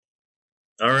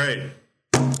All right.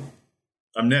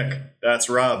 I'm Nick. That's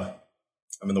Rob.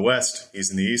 I'm in the West. He's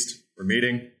in the East. We're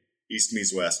meeting. East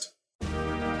meets West.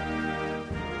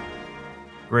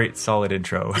 Great, solid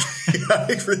intro. Yeah,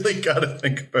 I really got to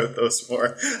think about those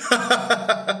more.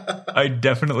 I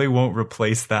definitely won't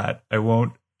replace that. I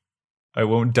won't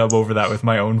dub over that with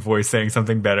my own voice saying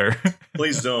something better.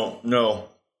 Please don't. No.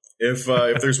 If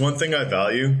there's one thing I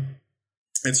value,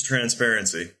 it's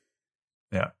transparency.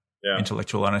 Yeah. Yeah.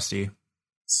 Intellectual honesty.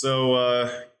 So,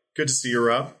 good to see you,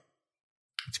 Rob.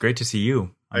 It's great to see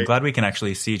you. I'm glad we can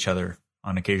actually see each other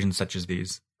on occasions such as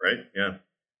these. Right? Yeah.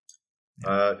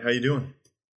 How you doing?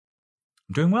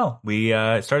 I'm doing well.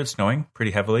 It started snowing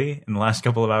pretty heavily in the last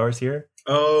couple of hours here.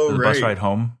 Oh, so the right. bus ride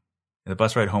home. The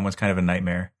bus ride home was kind of a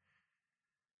nightmare.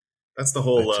 That's the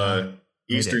whole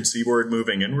eastern seaboard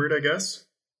moving inward, I guess.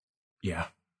 Yeah.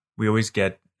 We always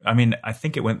get, I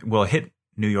think it hit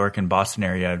New York and Boston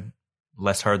area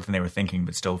less hard than they were thinking,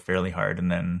 but still fairly hard. And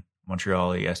then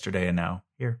Montreal yesterday and now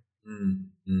here.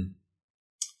 Mm-hmm.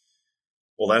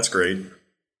 Well, that's great.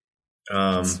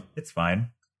 It's fine.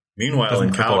 Meanwhile,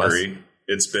 in Calgary,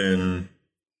 it's been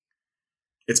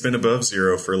above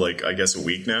zero for I guess a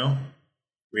week now.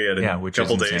 We had a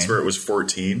couple days where it was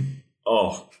 14.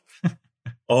 Oh, it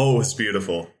was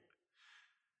beautiful.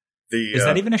 Is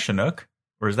that even a Chinook,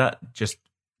 or is that just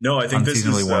no? I think this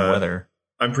is warm weather.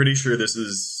 I'm pretty sure this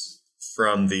is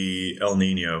from the El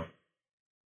Nino.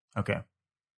 Okay.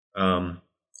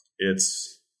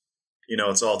 It's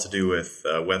all to do with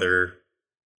weather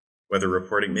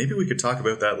reporting. Maybe we could talk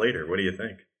about that later. What do you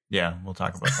think? Yeah, we'll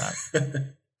talk about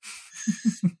that.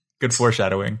 Good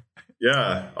foreshadowing.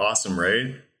 Yeah, awesome,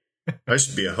 right? I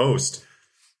should be a host.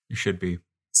 You should be.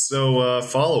 So,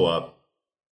 follow up.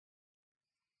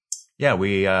 Yeah,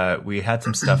 we had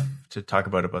some stuff to talk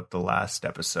about the last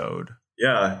episode.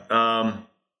 Yeah.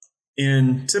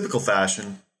 In typical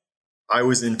fashion, I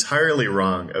was entirely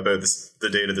wrong about the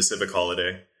date of the civic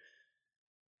holiday.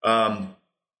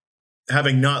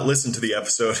 Having not listened to the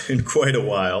episode in quite a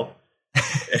while,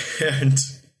 and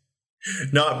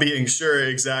not being sure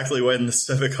exactly when the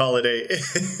civic holiday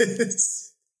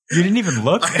is. You didn't even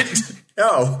look?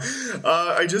 No.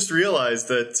 I just realized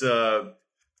that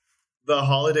the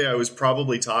holiday I was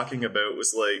probably talking about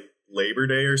was Labor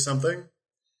Day or something.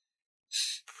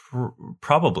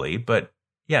 Probably, but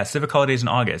yeah, civic holiday is in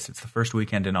August. It's the first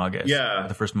weekend in August. Yeah.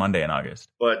 The first Monday in August.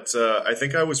 But I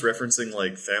think I was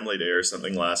referencing Family Day or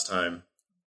something last time.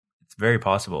 It's very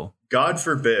possible. God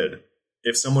forbid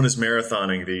if someone is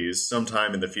marathoning these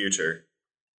sometime in the future,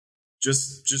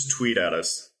 just tweet at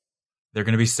us. They're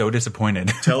going to be so disappointed.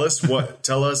 Tell us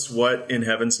what in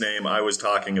heaven's name I was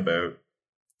talking about.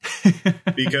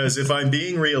 Because if I'm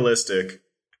being realistic,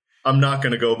 I'm not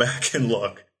going to go back and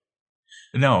look.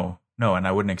 No, and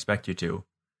I wouldn't expect you to.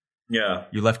 Yeah.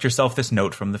 You left yourself this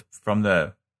note from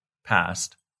the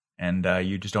past, and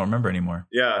you just don't remember anymore.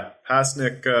 Yeah, past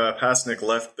Nick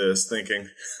left this thinking,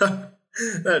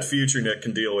 that future Nick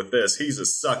can deal with this. He's a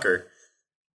sucker.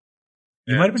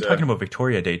 You might have been talking about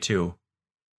Victoria Day, too.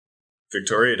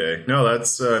 Victoria Day? No,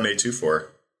 that's May 24.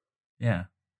 Yeah.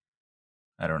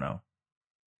 I don't know.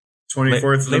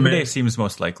 24th of Labor May. Day seems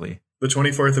most likely. The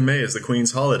 24th of May is the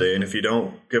Queen's holiday, and if you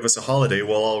don't give us a holiday,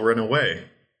 we'll all run away.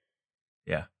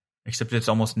 Yeah. Except it's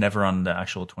almost never on the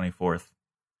actual 24th.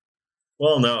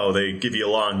 Well, no, they give you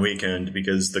a long weekend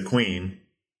because the Queen.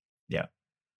 Yeah.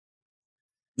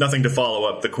 Nothing to follow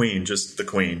up the Queen, just the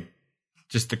Queen.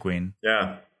 Just the Queen.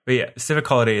 Yeah. But yeah, civic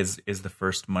holiday is the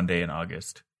first Monday in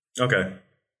August. Okay.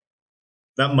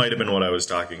 That might have been what I was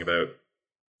talking about.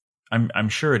 I'm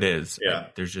sure it is. Yeah.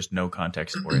 There's just no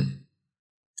context for it.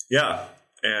 Yeah.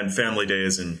 And Family Day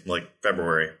is in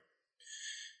February.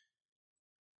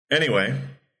 Anyway,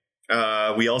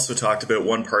 we also talked about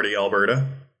One Party Alberta.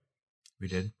 We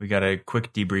did. We got a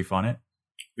quick debrief on it.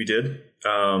 We did.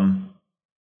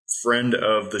 Friend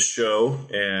of the show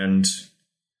and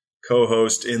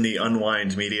co-host in the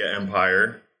Unwind Media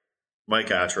Empire, Mike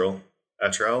Attrell.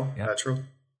 Attrell? Yep. Attrell?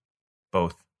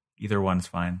 Both. Either one's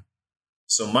fine.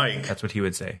 So Mike. That's what he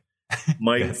would say.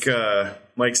 Mike, yes.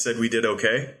 Mike said we did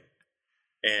okay.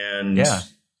 And yeah.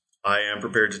 I am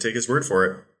prepared to take his word for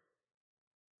it.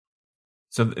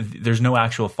 So there's no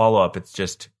actual follow-up. It's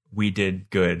just, we did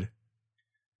good.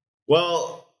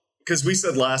 Well, because we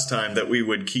said last time that we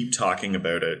would keep talking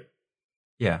about it.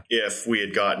 Yeah. If we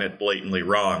had gotten it blatantly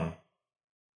wrong.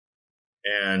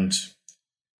 And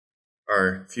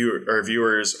our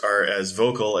viewers are as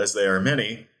vocal as they are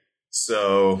many.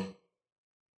 So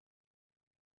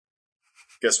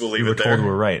guess we'll leave it there. Told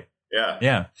we're right. Yeah.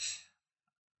 Yeah.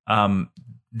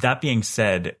 That being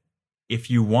said, if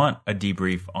you want a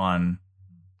debrief on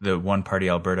the One Party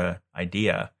Alberta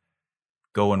idea,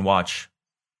 go and watch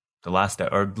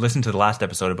or listen to the last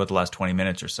episode. About the last 20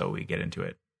 minutes or so, we get into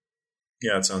it.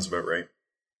 Yeah, it sounds about right.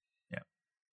 Yeah.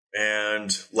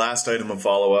 And last item of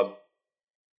follow-up,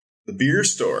 the beer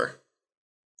store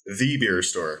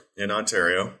in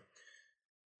Ontario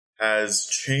has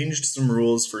changed some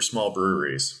rules for small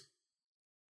breweries.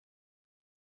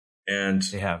 And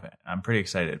they have. I'm pretty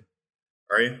excited.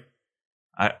 Are you?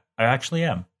 I actually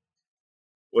am.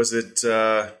 Was it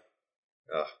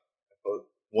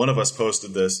one of us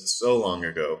posted this so long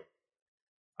ago?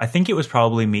 I think it was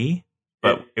probably me,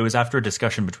 but it was after a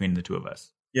discussion between the two of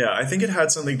us. Yeah, I think it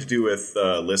had something to do with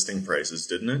listing prices,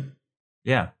 didn't it?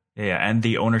 Yeah, and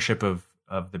the ownership of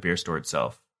the beer store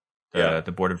itself,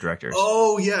 the board of directors.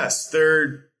 Oh yes,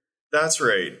 that's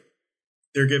right.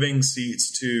 They're giving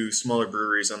seats to smaller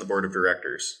breweries on the board of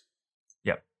directors.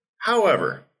 Yep.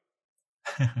 However,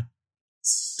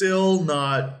 still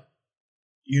not,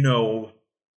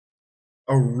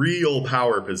 a real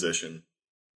power position.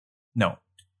 No.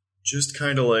 Just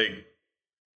kind of like,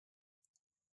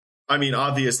 I mean,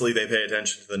 obviously they pay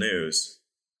attention to the news.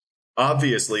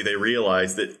 Obviously they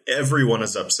realize that everyone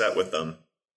is upset with them.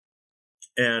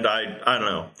 And I don't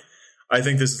know. I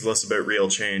think this is less about real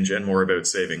change and more about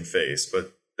saving face,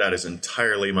 but that is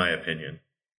entirely my opinion.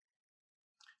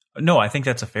 No, I think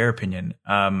that's a fair opinion.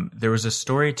 There was a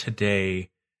story today,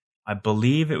 I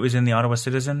believe it was in the Ottawa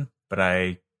Citizen, but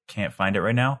I can't find it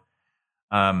right now.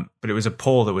 But it was a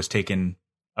poll that was taken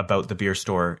about the beer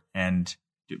store and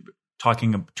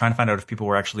trying to find out if people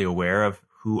were actually aware of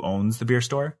who owns the beer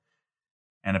store.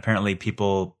 And apparently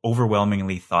people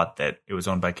overwhelmingly thought that it was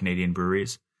owned by Canadian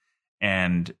breweries.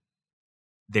 And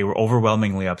they were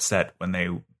overwhelmingly upset when they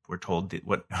were told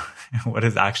what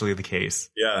is actually the case.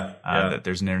 Yeah. That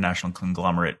there's an international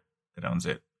conglomerate that owns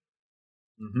it.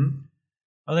 Mm-hmm.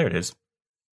 Oh, there it is.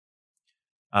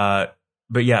 But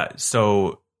yeah,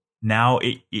 so now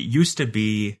it used to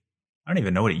be, I don't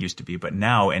even know what it used to be, but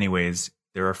now anyways,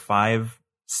 there are 5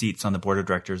 seats on the board of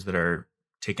directors that are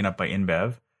taken up by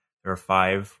InBev. There are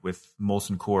 5 with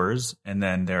Molson Coors, and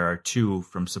then there are 2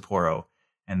 from Sapporo.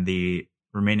 And the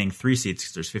remaining 3 seats,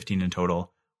 because there's 15 in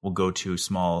total, will go to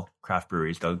small craft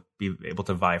breweries. They'll be able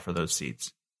to vie for those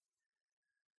seats.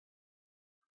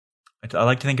 I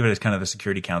like to think of it as kind of the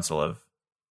security council of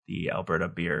the Alberta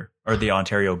beer, or the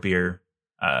Ontario beer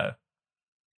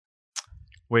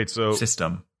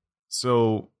system.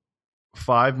 So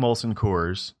 5 Molson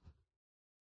Coors,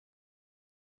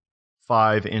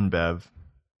 5 InBev,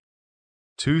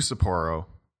 2 Sapporo.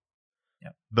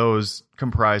 Yep. Those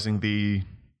comprising the,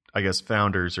 I guess,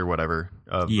 founders or whatever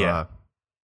of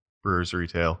Brewers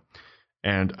Retail,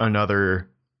 and another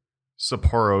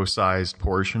Sapporo-sized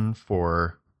portion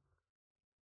for,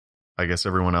 I guess,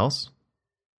 everyone else.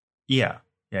 Yeah.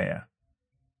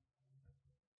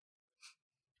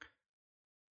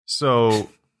 So,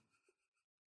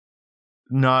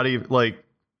 not even, like,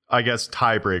 I guess,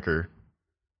 tiebreaker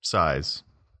size.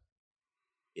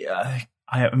 Yeah,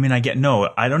 I mean, I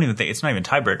don't even think, it's not even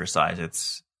tiebreaker size.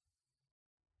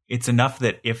 It's enough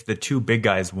that if the 2 big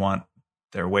guys want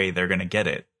their way, they're going to get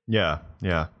it. Yeah.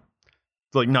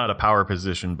 Like, not a power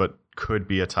position, but could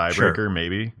be a tiebreaker,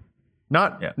 maybe.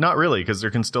 Not really, because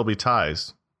there can still be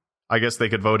ties. I guess they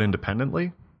could vote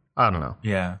independently. I don't know.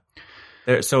 Yeah.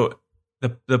 So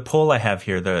the poll I have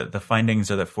here, the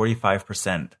findings are that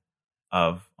 45%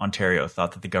 of Ontario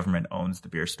thought that the government owns the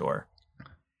beer store.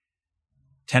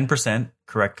 10%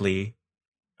 correctly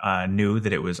knew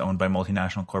that it was owned by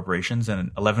multinational corporations,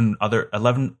 and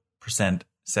 11%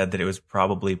 said that it was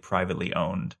probably privately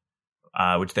owned,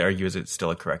 which they argue is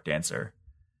still a correct answer.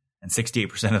 And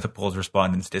 68% of the poll's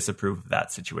respondents disapprove of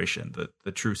that situation,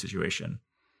 the true situation.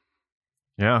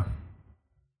 Yeah.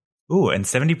 Ooh, and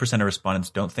 70% of respondents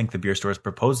don't think the beer store's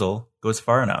proposal goes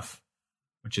far enough,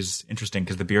 which is interesting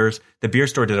because the beer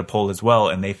store did a poll as well,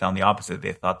 and they found the opposite.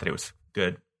 They thought that it was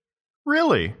good.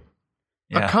 Really?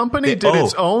 Yeah. A company did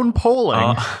its own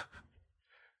polling,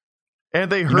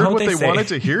 and they heard what they wanted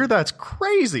to hear? That's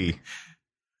crazy.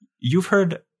 You've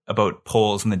heard about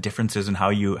polls and the differences in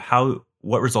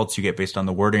what results you get based on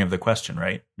the wording of the question,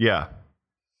 right? Yeah.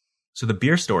 So the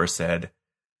beer store said,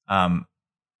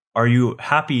 are you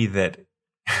happy that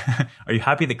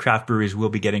craft breweries will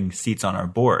be getting seats on our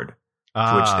board?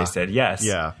 To which they said yes.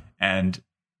 Yeah. And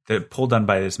the poll done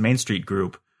by this Main Street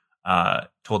group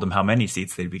told them how many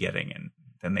seats they'd be getting, and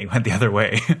then they went the other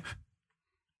way.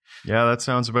 Yeah, that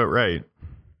sounds about right.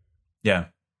 Yeah.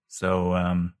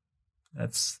 So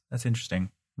that's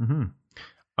interesting.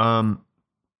 Mm-hmm.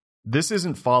 This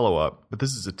isn't follow-up, but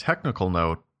this is a technical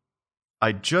note.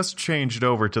 I just changed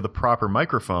over to the proper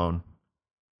microphone,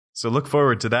 So look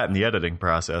forward to that in the editing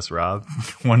process, Rob.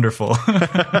 Wonderful.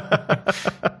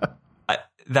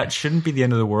 That shouldn't be the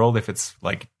end of the world if it's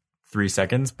like 3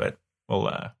 seconds, but we'll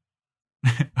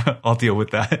I'll deal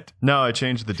with that. No, I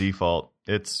changed the default.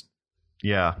 It's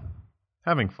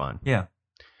having fun. Yeah.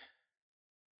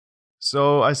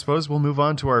 So I suppose we'll move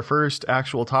on to our first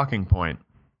actual talking point.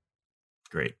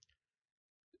 Great.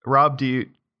 Rob, do you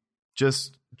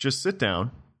just sit down?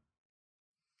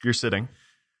 You're sitting.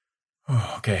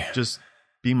 Oh, okay. Just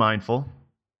be mindful.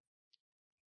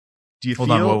 Do you Hold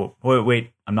feel... on.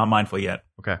 Wait. I'm not mindful yet.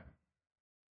 Okay.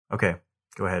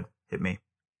 Go ahead. Hit me.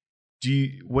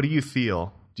 What do you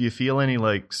feel? Do you feel any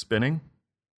like spinning?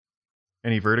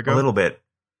 Any vertigo? A little bit.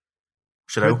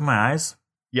 Should I open my eyes?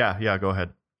 Yeah, go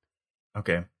ahead.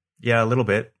 Okay. Yeah, a little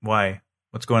bit. Why?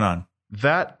 What's going on?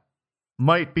 That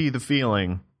might be the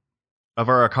feeling of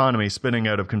our economy spinning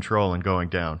out of control and going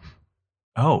down.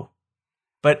 Oh.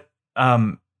 But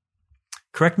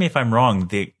correct me if I'm wrong,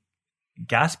 the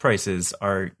gas prices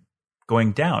are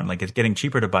going down. Like, it's getting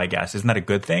cheaper to buy gas. Isn't that a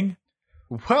good thing?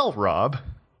 Well, Rob,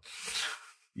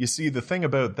 you see, the thing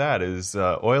about that is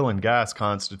oil and gas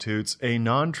constitutes a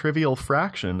non-trivial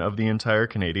fraction of the entire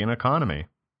Canadian economy.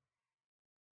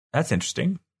 That's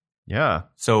interesting. Yeah.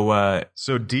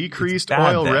 So decreased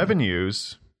oil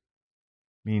revenues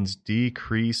means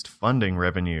decreased funding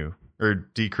revenue, or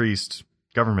decreased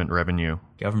government revenue.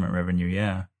 Government revenue,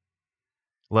 yeah.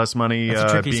 Less money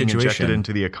being injected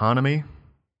into the economy.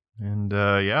 And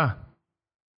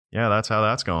that's how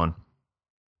that's going.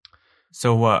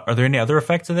 So are there any other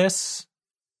effects of this?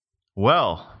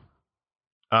 Well,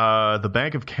 the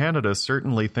Bank of Canada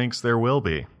certainly thinks there will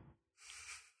be,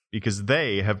 because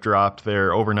they have dropped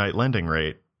their overnight lending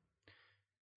rate.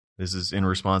 This is in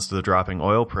response to the dropping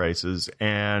oil prices.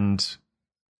 And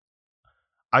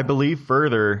I believe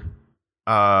further,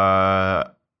 I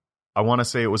want to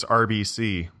say it was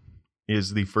RBC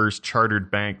is the first chartered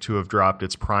bank to have dropped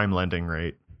its prime lending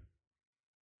rate.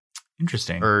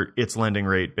 Interesting. Or its lending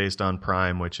rate based on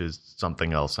prime, which is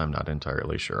something else. I'm not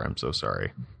entirely sure. I'm so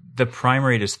sorry. The prime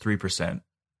rate is 3%.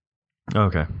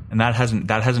 Okay. And that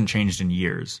hasn't changed in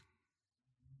years.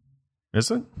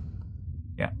 Is it?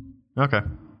 Yeah. Okay.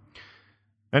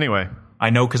 Anyway.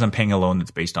 I know because I'm paying a loan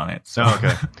that's based on it. So. Oh,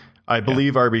 okay. I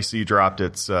believe RBC dropped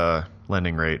its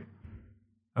lending rate.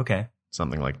 Okay.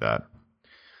 Something like that.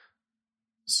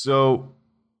 So,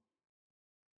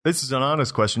 this is an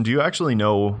honest question. Do you actually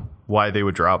know why they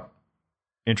would drop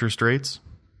interest rates?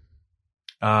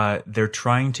 They're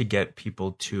trying to get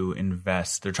people to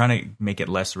invest. They're trying to make it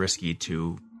less risky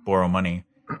to borrow money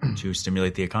to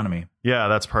stimulate the economy. Yeah,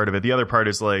 that's part of it. The other part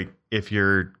is like if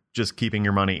you're just keeping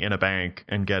your money in a bank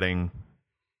and getting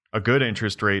a good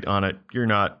interest rate on it, you're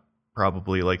not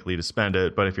probably likely to spend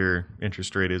it. But if your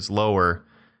interest rate is lower,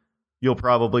 you'll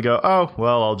probably go, oh,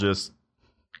 well, I'll just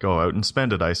go out and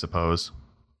spend it, I suppose.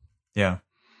 Yeah.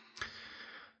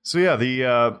 So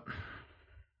yeah,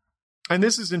 and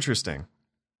this is interesting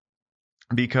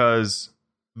because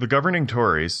the governing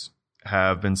Tories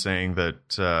have been saying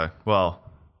that,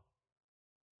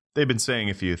 they've been saying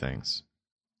a few things.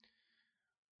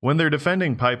 When they're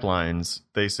defending pipelines,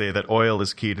 they say that oil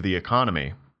is key to the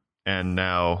economy. And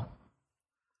now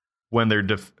when they're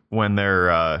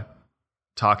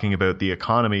talking about the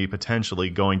economy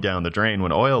potentially going down the drain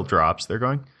when oil drops, they're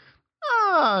going,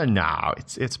 no,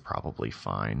 it's probably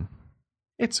fine.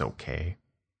 It's okay.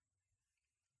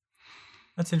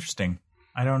 That's interesting.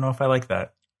 I don't know if I like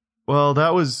that. Well,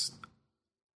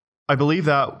 I believe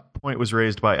that point was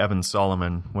raised by Evan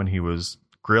Solomon when he was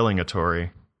grilling a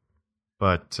Tory,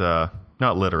 but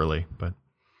not literally, but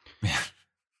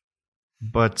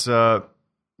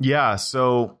yeah.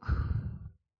 So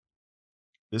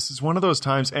this is one of those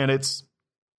times, and it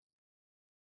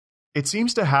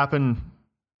seems to happen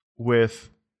with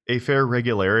a fair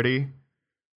regularity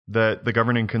that the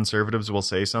governing Conservatives will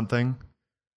say something,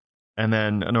 and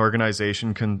then an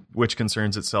organization which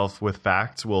concerns itself with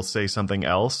facts will say something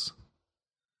else.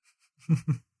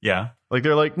 Yeah. Like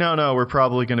they're like, no, we're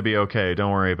probably going to be okay.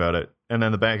 Don't worry about it. And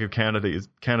then the Bank of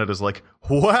Canada's like,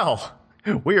 well,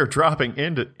 we are dropping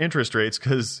interest rates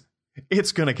because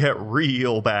it's going to get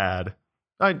real bad.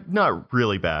 Not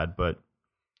really bad, but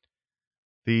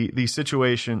the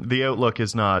situation, the outlook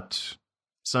is not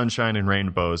sunshine and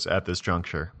rainbows at this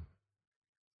juncture.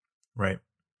 Right.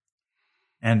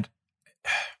 And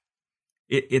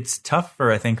it's tough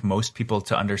for, I think, most people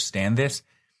to understand this.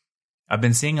 I've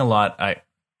been seeing a lot. I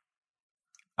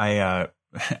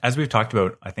as we've talked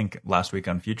about, I think last week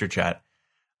on Future Chat,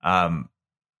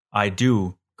 I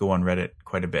do go on Reddit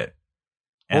quite a bit.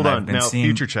 Hold on. Now,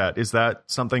 Future Chat, is that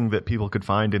something that people could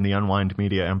find in the Unwind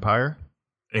Media empire?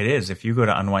 It is. If you go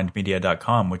to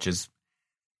unwindmedia.com, which is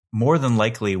more than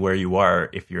likely where you are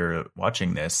if you're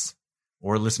watching this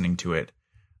or listening to it,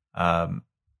 you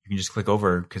can just click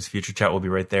over because Future Chat will be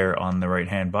right there on the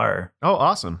right-hand bar. Oh,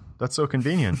 awesome. That's so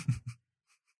convenient.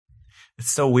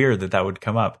 It's so weird that would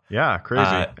come up. Yeah,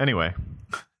 crazy. Anyway.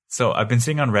 So I've been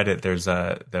seeing on Reddit, there's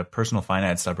the personal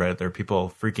finance subreddit. There are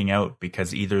people freaking out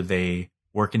because either they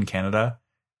work in Canada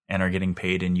and are getting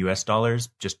paid in US dollars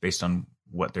just based on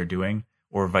what they're doing,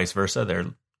 or vice versa. They're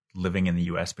living in the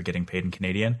US but getting paid in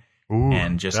Canadian. Ooh,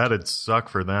 and just that'd suck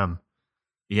for them.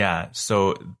 Yeah.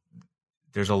 So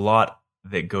there's a lot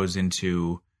that goes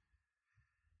into,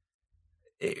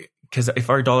 because if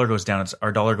our dollar goes down, it's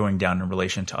our dollar going down in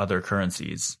relation to other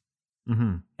currencies.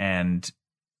 Mm-hmm. And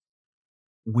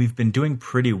we've been doing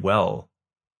pretty well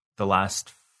the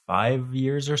last 5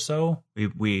 years or so.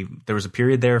 There was a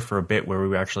period there for a bit where we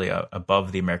were actually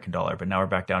above the American dollar, but now we're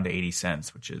back down to 80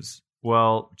 cents, which is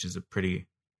a pretty.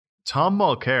 Tom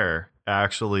Mulcair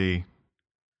actually,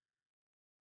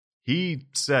 he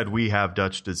said we have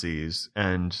Dutch disease,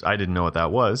 and I didn't know what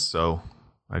that was, so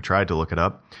I tried to look it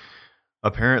up.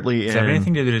 Apparently, does it have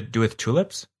anything to do with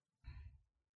tulips?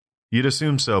 You'd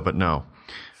assume so, but no.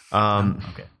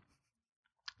 Okay.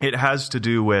 It has to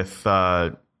do with,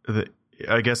 I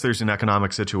guess there's an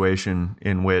economic situation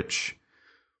in which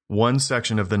one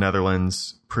section of the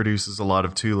Netherlands produces a lot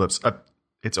of tulips.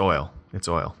 It's oil,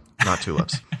 not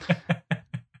tulips.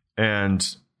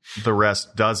 And the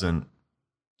rest doesn't.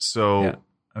 So yeah.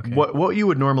 Okay. What you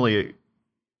would normally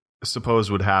suppose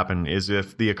would happen is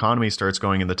if the economy starts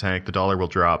going in the tank, the dollar will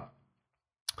drop.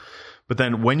 But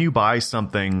then when you buy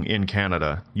something in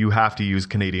Canada, you have to use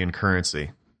Canadian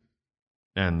currency.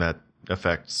 And that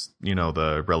affects,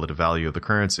 the relative value of the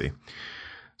currency.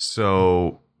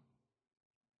 So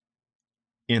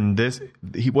in this,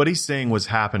 what he's saying was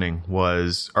happening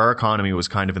was our economy was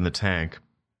kind of in the tank.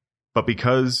 But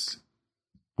because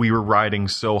we were riding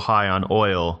so high on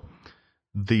oil,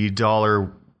 the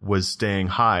dollar was staying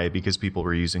high because people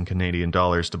were using Canadian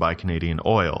dollars to buy Canadian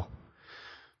oil.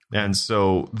 And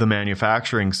so the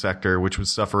manufacturing sector, which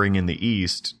was suffering in the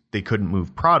East, they couldn't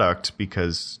move product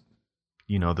because,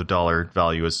 the dollar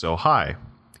value is so high,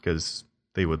 because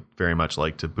they would very much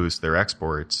like to boost their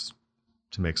exports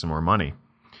to make some more money.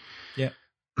 Yeah.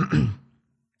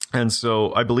 And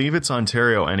so I believe it's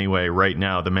Ontario anyway. Right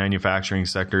now, the manufacturing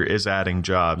sector is adding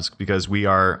jobs because we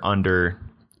are under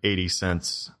 80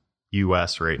 cents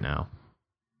US right now.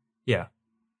 Yeah.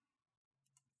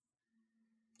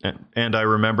 And I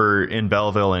remember in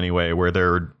Belleville anyway, where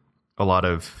there were a lot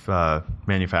of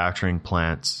manufacturing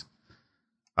plants,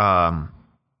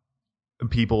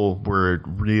 people were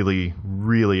really,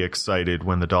 really excited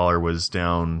when the dollar was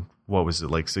down. What was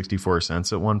it, like 64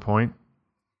 cents at one point?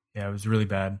 Yeah, it was really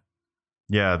bad.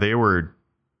 Yeah, they were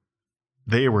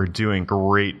doing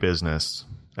great business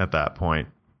at that point.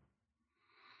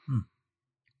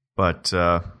 But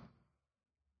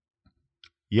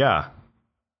yeah.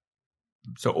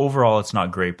 So overall, it's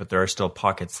not great, but there are still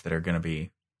pockets that are going to be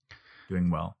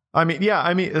doing well. I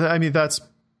mean, that's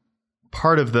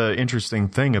part of the interesting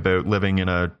thing about living in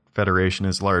a federation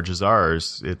as large as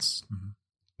ours. It's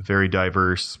a very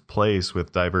diverse place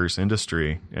with diverse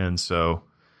industry. And so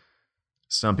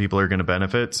some people are going to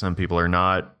benefit, some people are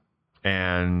not.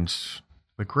 And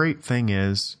the great thing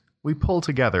is we pull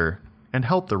together and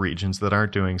help the regions that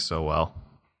aren't doing so well.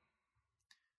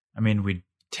 I mean, we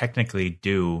technically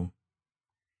do,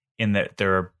 in that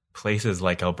there are places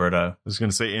like Alberta. I was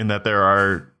going to say in that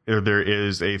there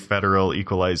is a federal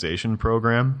equalization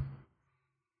program.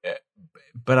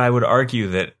 But I would argue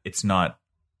that it's not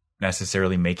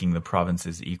necessarily making the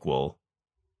provinces equal.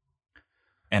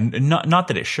 And not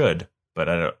that it should, but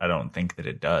I don't think that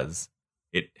it does.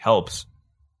 It helps.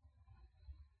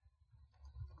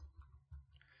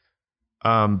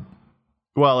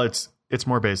 Well, it's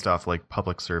more based off like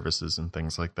public services and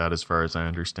things like that, as far as I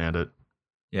understand it.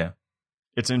 Yeah.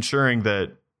 It's ensuring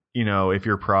that, if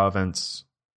your province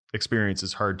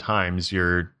experiences hard times,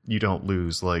 you don't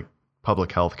lose like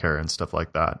public health care and stuff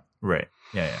like that. Right.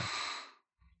 Yeah.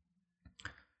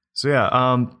 So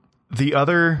yeah, the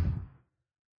other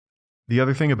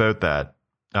thing about that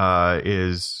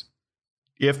is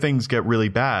if things get really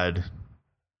bad,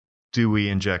 do we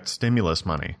inject stimulus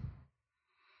money?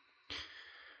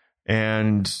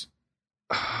 And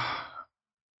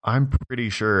I'm pretty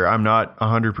sure, I'm not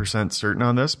 100% certain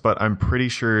on this, but I'm pretty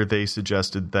sure they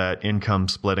suggested that income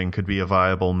splitting could be a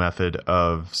viable method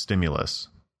of stimulus.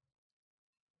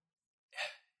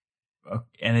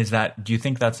 And do you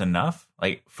think that's enough?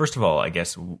 Like, first of all, I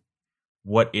guess,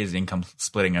 what is income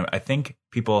splitting? I think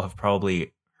people have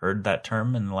probably heard that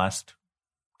term in the last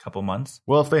couple months.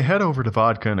 Well, if they head over to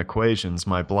Vodka and Equations,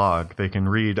 my blog, they can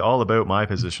read all about my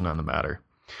position on the matter.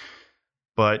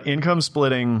 But income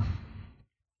splitting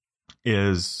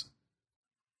is,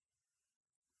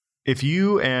 if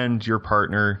you and your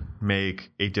partner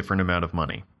make a different amount of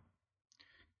money,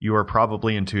 you are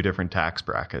probably in two different tax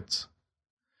brackets.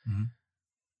 Mm-hmm.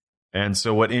 And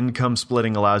so what income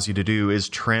splitting allows you to do is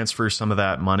transfer some of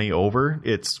that money over.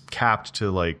 It's capped to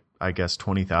like, I guess,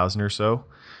 20,000 or so.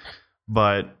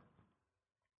 But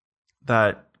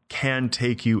that can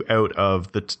take you out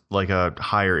of the like a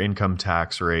higher income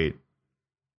tax rate,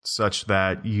 such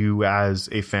that you as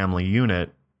a family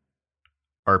unit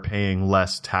are paying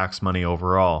less tax money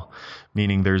overall,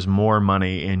 meaning there's more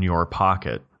money in your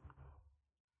pocket.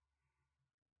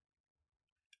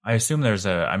 I assume there's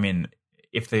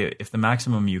if the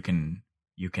maximum you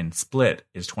can split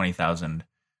is 20,000,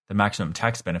 the maximum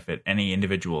tax benefit any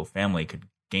individual family could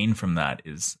gain from that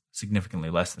is significantly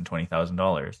less than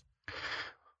 $20,000.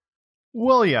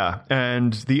 Well, yeah,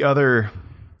 and the other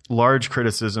large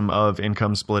criticism of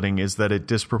income splitting is that it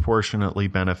disproportionately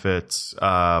benefits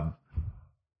the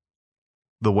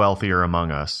wealthier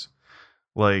among us.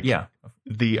 Like, yeah,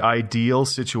 the ideal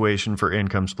situation for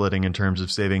income splitting in terms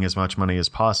of saving as much money as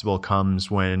possible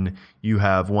comes when you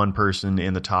have one person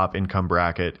in the top income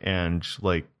bracket and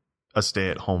like a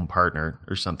stay-at-home partner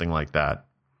or something like that.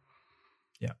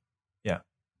 Yeah. Yeah.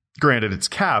 Granted, it's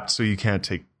capped, so you can't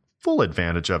take full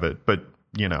advantage of it, but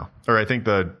or I think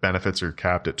the benefits are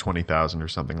capped at 20,000 or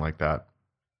something like that.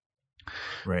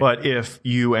 Right. But if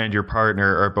you and your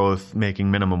partner are both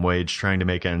making minimum wage, trying to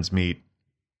make ends meet,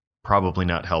 probably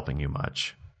not helping you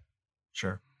much.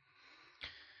 Sure.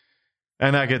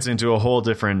 And that gets into a whole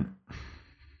different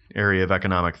area of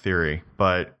economic theory.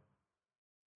 But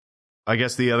I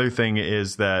guess the other thing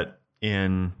is that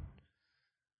in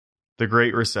the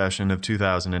Great Recession of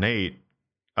 2008,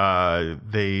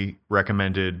 they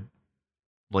recommended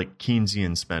like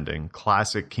Keynesian spending,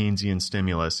 classic Keynesian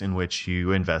stimulus in which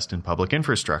you invest in public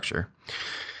infrastructure.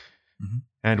 Mm-hmm.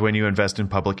 And when you invest in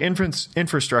public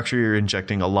infrastructure, you're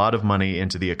injecting a lot of money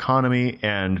into the economy.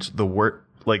 And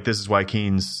this is why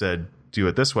Keynes said, do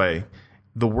it this way.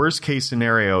 The worst case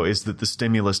scenario is that the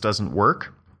stimulus doesn't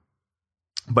work.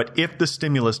 But if the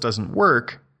stimulus doesn't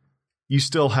work, you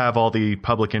still have all the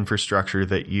public infrastructure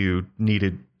that you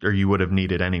needed or you would have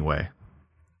needed anyway.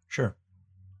 Sure.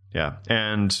 Yeah.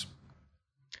 And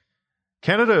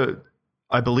Canada,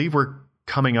 I believe we're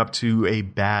coming up to a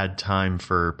bad time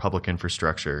for public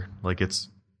infrastructure. Like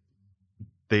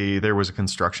there was a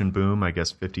construction boom, I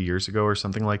guess 50 years ago or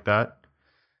something like that.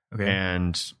 Okay.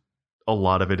 And a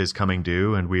lot of it is coming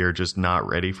due, and we are just not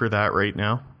ready for that right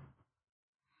now.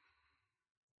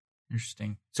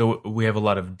 Interesting. So we have a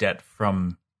lot of debt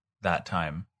from that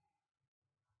time.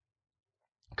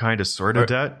 Kind of, sort of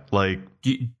debt. Like,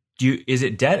 is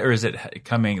it debt, or is it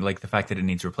coming like the fact that it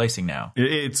needs replacing now?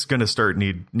 It's going to start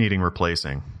needing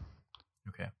replacing.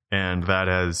 Okay. And that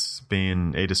has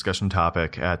been a discussion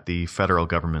topic at the federal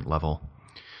government level.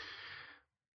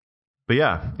 But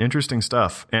yeah, interesting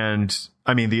stuff. And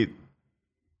I mean,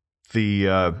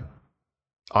 the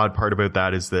odd part about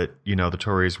that is that, the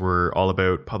Tories were all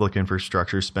about public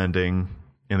infrastructure spending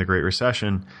in the Great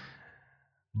Recession.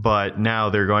 But now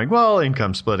they're going, well,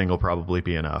 income splitting will probably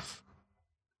be enough.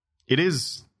 It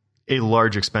is a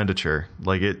large expenditure.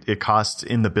 Like it costs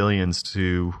in the billions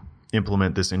to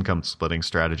implement this income splitting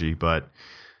strategy, but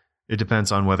it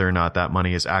depends on whether or not that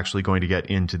money is actually going to get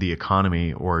into the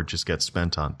economy or just get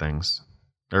spent on things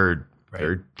or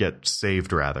get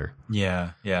saved rather.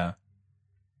 Yeah. Yeah.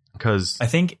 Because I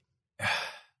think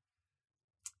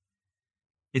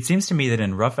it seems to me that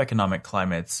in rough economic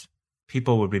climates,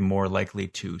 people would be more likely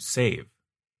to save.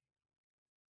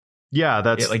 Yeah,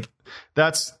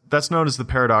 that's known as the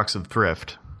paradox of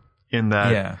thrift, in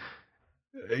that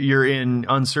you're in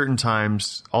uncertain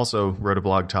times. Also wrote a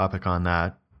blog topic on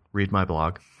that. Read my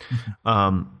blog.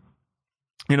 In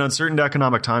uncertain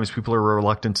economic times, people are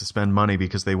reluctant to spend money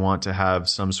because they want to have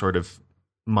some sort of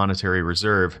monetary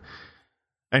reserve.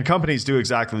 And companies do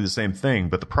exactly the same thing.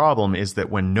 But the problem is that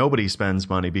when nobody spends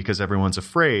money because everyone's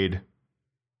afraid,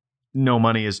 no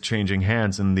money is changing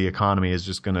hands and the economy is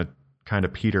just going to kind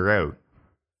of peter out.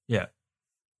 Yeah.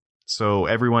 So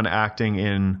everyone acting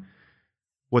in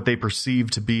what they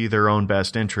perceive to be their own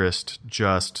best interest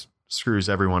just screws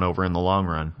everyone over in the long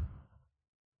run.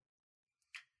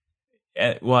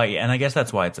 Well, and I guess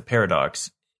that's why it's a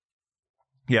paradox.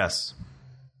 Yes.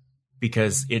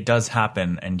 Because it does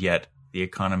happen, and yet the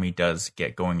economy does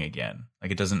get going again.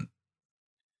 Like, it doesn't...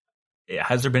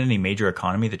 Has there been any major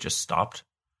economy that just stopped?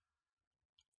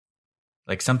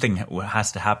 Like something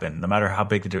has to happen, no matter how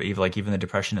big even the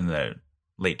depression in the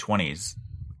late 20s,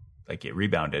 like it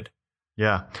rebounded.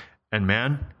 Yeah. And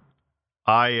man,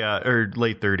 or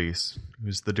late 30s. It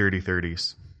was the dirty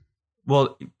 30s.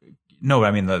 Well, no,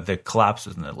 I mean the collapse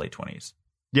was in the late 20s.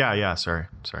 Yeah. Sorry.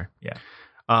 Yeah.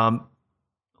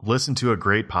 Listened to a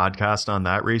great podcast on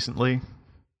that recently.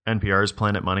 NPR's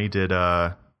Planet Money did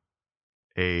I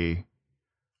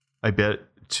bet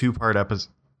 2-part episode.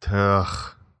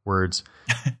 Words.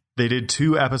 They did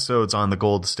 2 episodes on the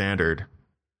gold standard,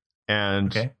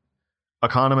 and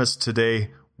economists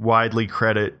today widely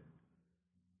credit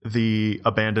the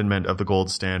abandonment of the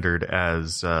gold standard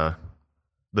as the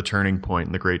turning point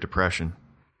in the Great Depression.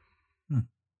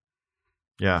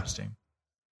 Yeah. Interesting.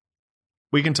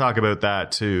 We can talk about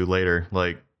that too later,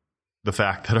 like the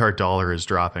fact that our dollar is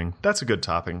dropping. That's a good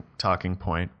talking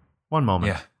point. One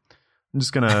moment. Yeah. I'm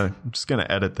just gonna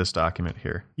edit this document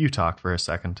here. You talk for a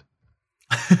second.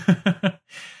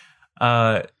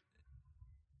 That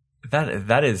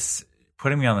is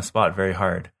putting me on the spot very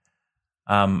hard.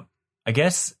 I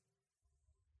guess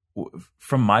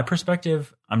from my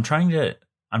perspective, I'm trying to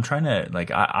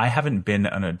like I haven't been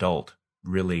an adult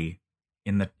really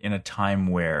in a time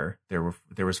where there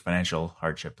was financial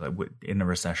hardship, like in a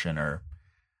recession or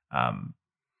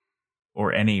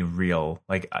any real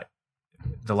like.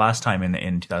 The last time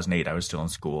in 2008, I was still in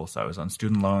school, so I was on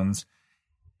student loans,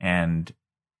 and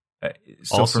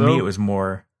so also, for me, it was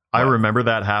more. I remember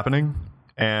that happening,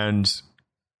 and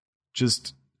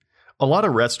just a lot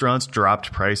of restaurants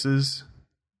dropped prices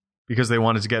because they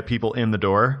wanted to get people in the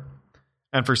door.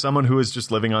 And for someone who was just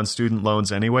living on student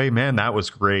loans anyway, man, that was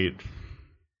great.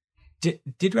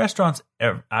 Did restaurants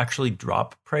actually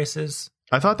drop prices?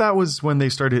 I thought that was when they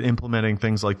started implementing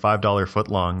things like $5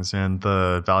 footlongs and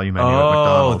the value menu at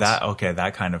McDonald's.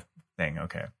 That kind of thing.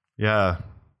 Okay. Yeah.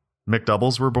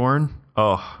 McDoubles were born.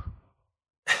 Oh,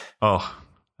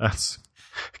 that's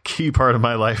a key part of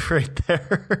my life right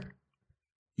there.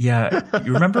 Yeah.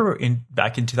 You remember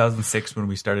back in 2006 when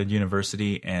we started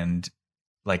university and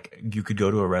like you could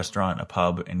go to a restaurant, a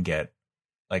pub and get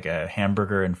like a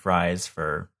hamburger and fries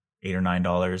for $8 or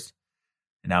 $9.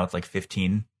 And now it's like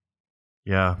 $15.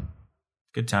 Yeah.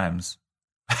 Good times.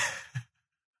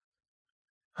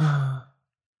 For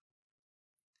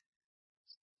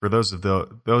those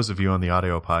of you on the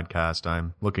audio podcast,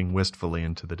 I'm looking wistfully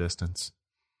into the distance.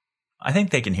 I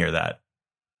think they can hear that.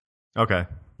 Okay.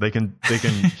 They can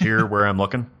hear where I'm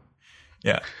looking?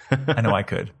 Yeah. I know I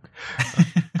could.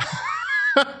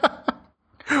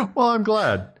 Well, I'm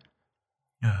glad.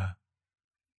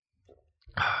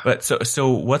 But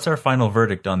so what's our final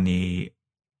verdict on the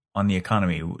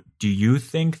economy? Do you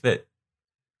think that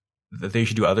they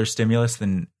should do other stimulus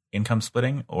than income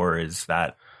splitting, or is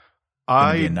that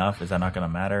going to be enough? Is that not going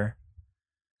to matter?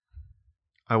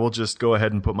 I will just go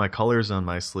ahead and put my colors on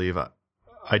my sleeve.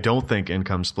 I don't think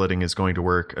income splitting is going to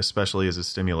work, especially as a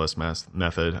stimulus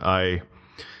method. I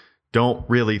don't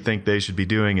really think they should be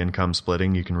doing income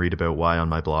splitting. You can read about why on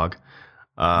my blog.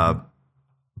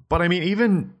 But I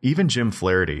mean, even Jim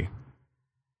Flaherty,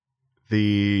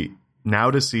 the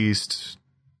now deceased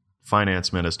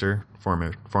finance minister,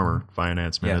 former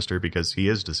finance minister, because he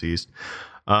is deceased.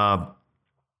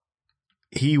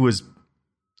 He was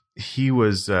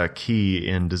key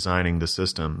in designing the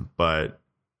system, but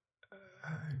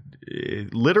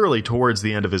literally towards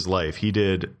the end of his life, he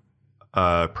did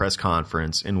a press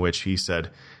conference in which he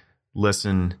said,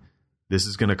 "Listen, this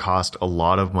is going to cost a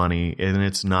lot of money, and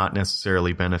it's not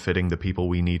necessarily benefiting the people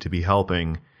we need to be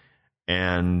helping,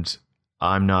 and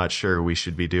I'm not sure we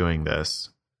should be doing this,"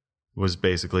 was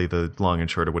basically the long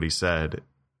and short of what he said.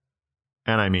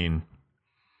 And I mean,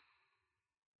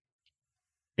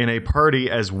 in a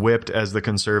party as whipped as the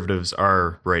Conservatives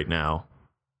are right now,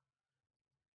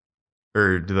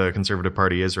 or the Conservative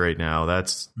Party is right now,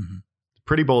 that's a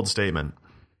pretty bold statement.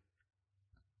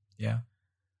 Yeah.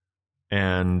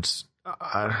 And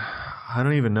I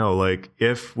don't even know. Like,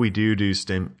 if we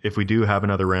do have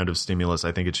another round of stimulus,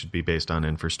 I think it should be based on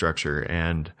infrastructure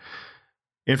and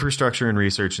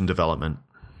research and development.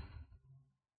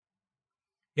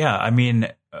 Yeah, I mean,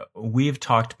 we've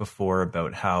talked before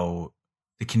about how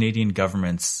the Canadian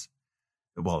government's,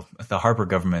 well, the Harper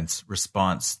government's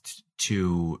response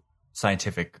to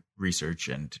scientific research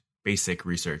and basic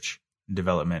research and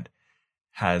development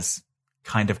has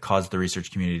kind of caused the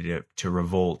research community to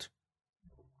revolt,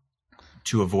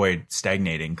 to avoid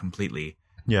stagnating completely.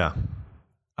 Yeah.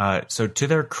 So to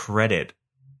their credit,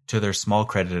 to their small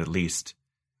credit at least,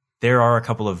 there are a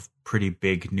couple of pretty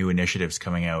big new initiatives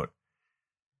coming out.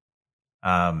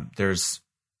 There's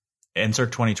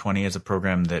NSERC 2020 is a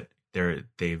program that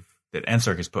they've that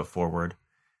NSERC has put forward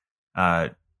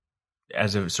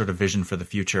as a sort of vision for the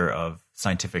future of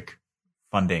scientific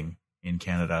funding in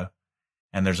Canada.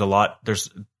 And there's a lot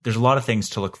of things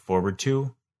to look forward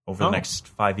to over the next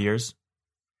 5 years.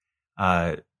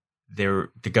 The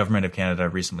government of Canada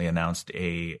recently announced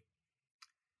a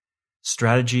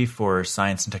strategy for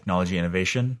science and technology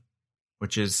innovation,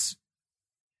 which is,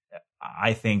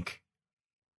 I think,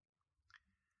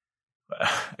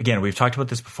 again, we've talked about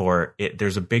this before.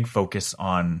 There's a big focus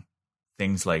on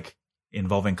things like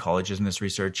involving colleges in this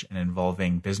research and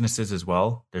involving businesses as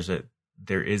well.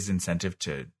 There is incentive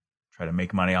to try to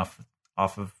make money off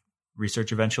of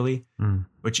research eventually,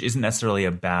 which isn't necessarily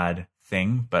a bad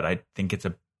thing, but I think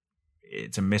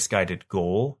it's a misguided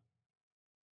goal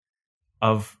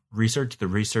of research. The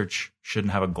research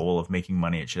shouldn't have a goal of making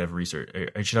money. It should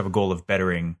have a goal of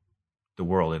bettering the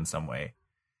world in some way.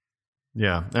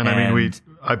 Yeah. And I mean,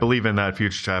 I believe in that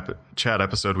future chat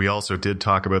episode, we also did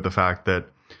talk about the fact that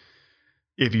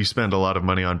if you spend a lot of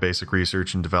money on basic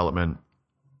research and development,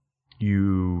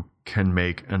 you can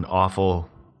make an awful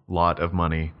lot of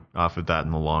money off of that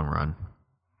in the long run.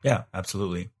 Yeah,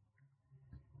 absolutely.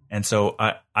 And so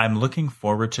I'm looking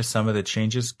forward to some of the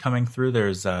changes coming through.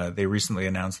 They recently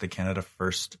announced the Canada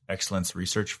First Excellence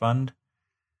Research Fund.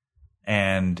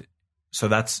 And so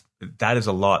that is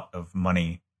a lot of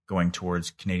money going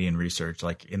towards Canadian research,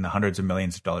 like in the hundreds of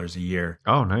millions of dollars a year.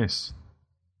 Oh, nice.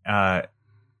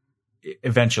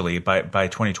 Eventually, by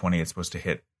 2020, it's supposed to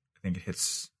hit, I think it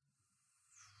hits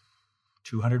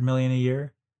 200 million a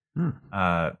year.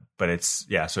 But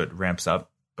so it ramps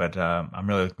up. But I'm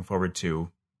really looking forward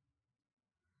to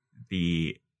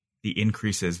the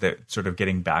increases that sort of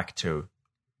getting back to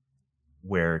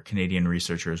where Canadian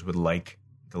researchers would like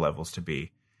the levels to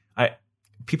be.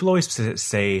 People always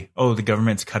say, oh, the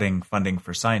government's cutting funding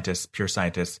for scientists, pure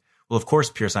scientists. Well, of course,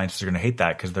 pure scientists are going to hate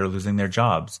that because they're losing their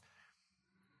jobs.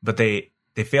 But they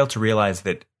fail to realize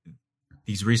that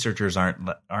these researchers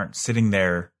aren't sitting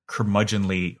there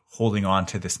curmudgeonly holding on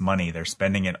to this money. They're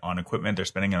spending it on equipment. They're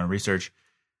spending it on research.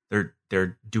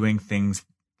 They're doing things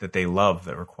that they love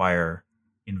that require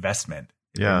investment.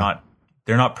 Yeah.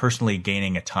 They're not personally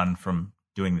gaining a ton from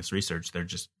doing this research. They're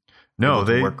just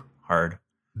they work hard.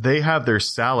 They have their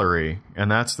salary, and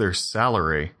that's their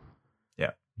salary.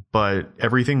 Yeah. But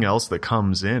everything else that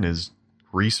comes in is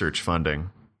research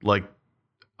funding. Like,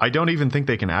 I don't even think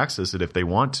they can access it if they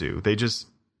want to. They just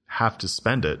have to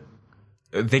spend it.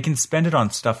 They can spend it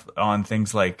on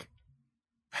things like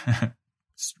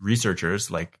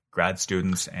researchers, like grad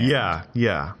students. And,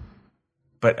 yeah.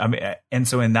 But I mean, and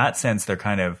so in that sense,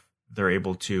 they're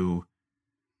able to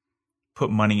put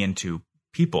money into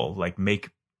people, like make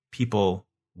people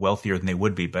wealthier than they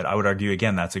would be. But I would argue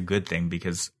again, that's a good thing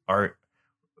because I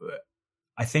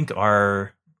think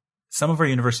some of our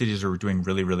universities are doing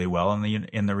really, really well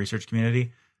in the research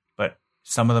community, but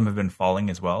some of them have been falling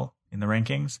as well in the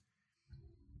rankings.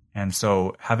 And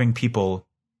so having people,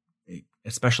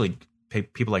 especially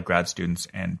people like grad students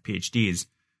and PhDs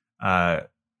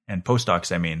and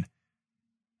postdocs, I mean,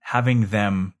 having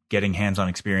them getting hands-on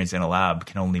experience in a lab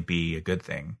can only be a good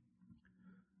thing.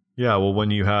 Yeah, well,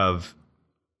 when you have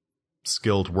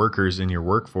skilled workers in your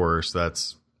workforce,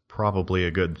 that's probably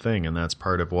a good thing, and that's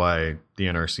part of why the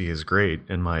NRC is great,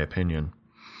 in my opinion.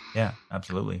 Yeah,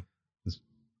 absolutely.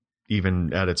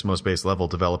 Even at its most base level,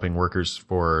 developing workers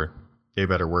for a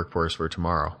better workforce for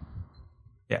tomorrow.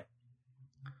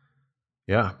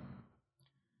 Yeah.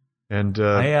 And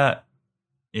go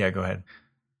ahead.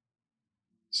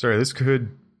 Sorry, this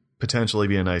could potentially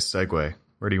be a nice segue.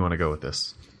 Where do you want to go with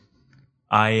this?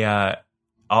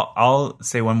 I'll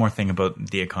say one more thing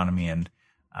about the economy, and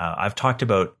I've talked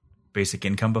about basic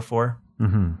income before.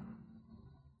 Mm-hmm.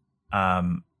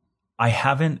 I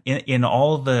haven't in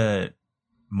all the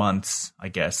months, I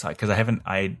guess, because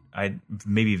I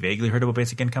maybe vaguely heard about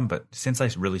basic income, but since I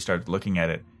really started looking at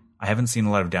it, I haven't seen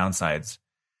a lot of downsides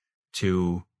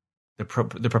to the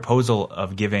proposal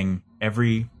of giving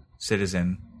every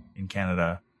citizen in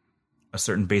Canada a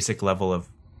certain basic level of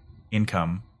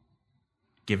income,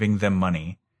 giving them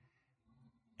money.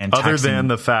 And other than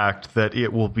the fact that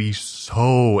it will be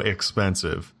so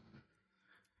expensive.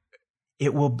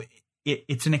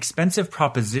 It's an expensive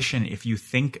proposition if you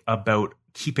think about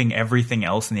keeping everything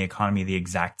else in the economy the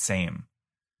exact same.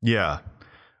 Yeah.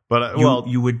 But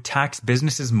you would tax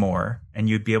businesses more, and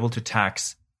you'd be able to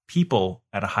tax people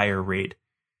at a higher rate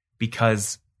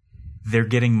because they're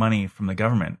getting money from the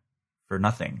government for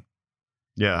nothing.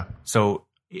 Yeah. So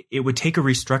it would take a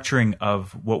restructuring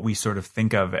of what we sort of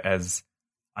think of as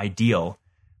ideal,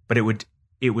 but it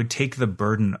would take the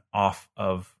burden off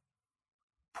of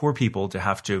poor people to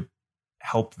have to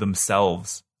help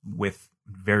themselves with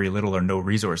very little or no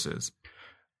resources.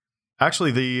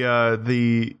 Actually,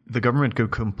 the government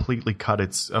could completely cut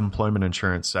its employment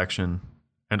insurance section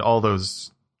and all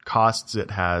those costs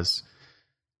it has,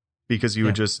 because you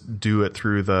would just do it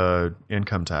through the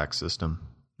income tax system.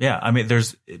 Yeah, I mean,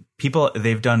 there's people,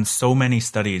 they've done so many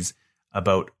studies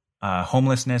about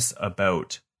homelessness,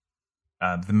 about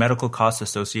the medical costs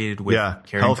associated with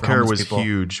caring healthcare for homeless was people.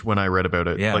 huge when I read about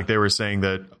it. Yeah. Like they were saying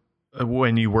that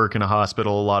when you work in a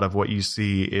hospital, a lot of what you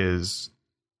see is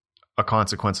a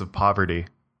consequence of poverty.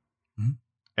 Mm-hmm.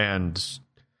 And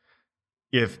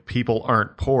if people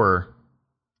aren't poor,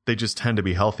 they just tend to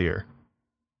be healthier.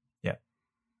 Yeah.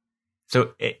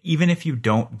 So even if you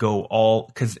don't go all,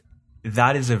 because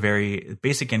that is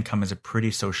basic income is a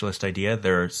pretty socialist idea.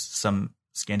 There are some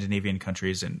Scandinavian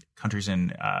countries and countries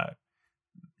in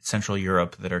Central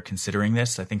Europe that are considering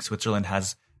this. I think Switzerland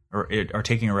are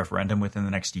taking a referendum within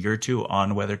the next year or two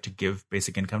on whether to give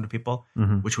basic income to people,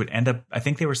 which would end up, I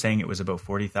think they were saying it was about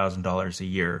 $40,000 a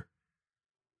year,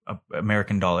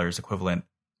 American dollars equivalent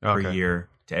per year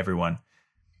to everyone.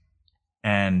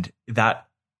 And that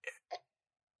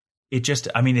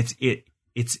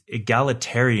it's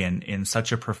egalitarian in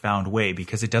such a profound way,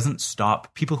 because it doesn't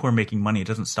stop people who are making money. It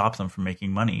doesn't stop them from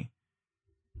making money.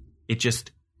 It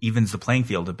just evens the playing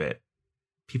field a bit.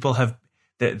 People have,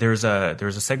 there was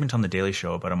a segment on the Daily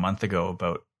Show about a month ago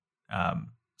about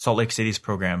Salt Lake City's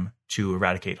program to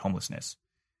eradicate homelessness.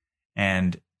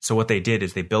 And so what they did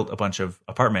is they built a bunch of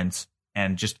apartments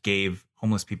and just gave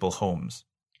homeless people homes.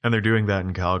 And they're doing that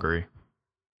in Calgary.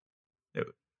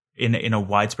 In a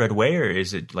widespread way, or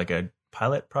is it like a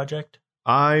pilot project?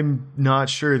 I'm not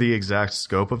sure the exact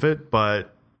scope of it,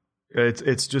 but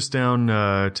it's just down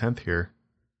 10th here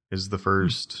is the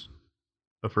first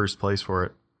place for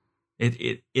it.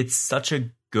 It's such a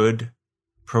good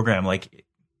program. Like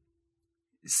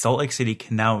Salt Lake City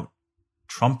can now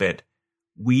trumpet,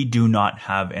 we do not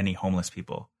have any homeless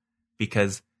people,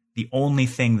 because the only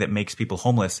thing that makes people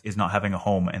homeless is not having a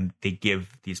home, and they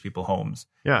give these people homes.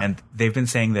 Yeah. And they've been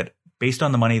saying that based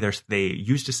on the money they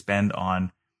used to spend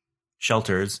on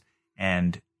shelters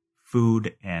and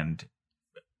food and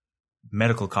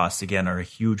medical costs, again, are a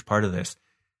huge part of this.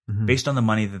 Mm-hmm. Based on the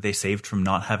money that they saved from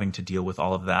not having to deal with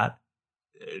all of that,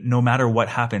 no matter what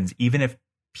happens, even if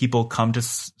people come to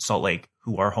Salt Lake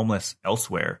who are homeless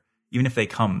elsewhere, even if they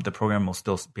come, the program will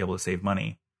still be able to save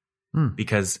money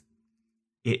because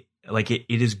it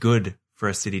is good for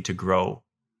a city to grow.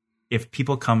 If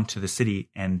people come to the city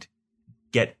and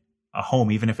get a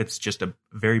home, even if it's just a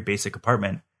very basic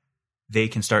apartment, they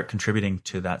can start contributing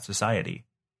to that society.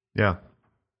 Yeah.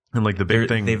 And like the big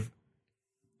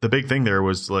thing there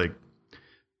was like,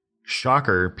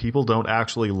 shocker, people don't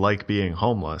actually like being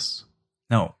homeless.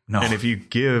 No. And if you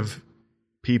give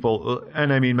people,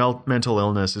 and I mean, mental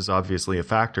illness is obviously a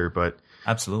factor, but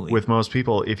absolutely, with most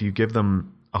people, if you give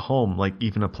them a home, like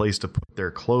even a place to put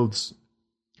their clothes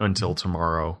until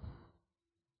tomorrow,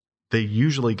 they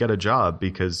usually get a job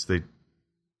because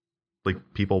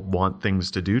people want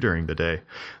things to do during the day.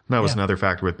 And that was another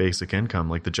factor with basic income.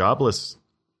 Like the jobless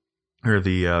or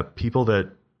the people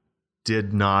that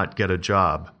did not get a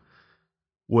job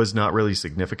was not really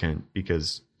significant,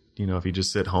 because, you know, if you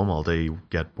just sit home all day, you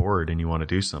get bored and you want to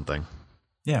do something.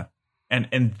 Yeah.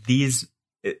 And these,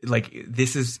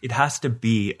 it has to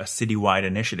be a citywide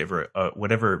initiative, or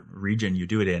whatever region you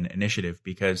do it in initiative,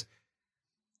 because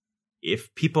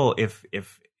if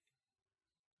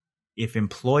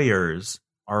employers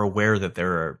are aware that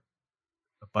there are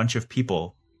a bunch of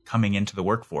people coming into the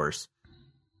workforce,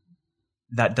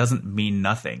 that doesn't mean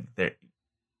nothing.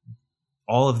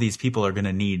 All of these people are going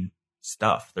to need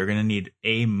stuff. They're going to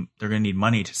need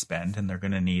money to spend, and they're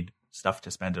going to need stuff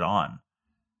to spend it on.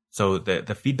 So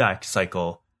the feedback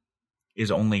cycle is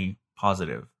only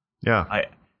positive. Yeah.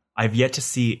 I've yet to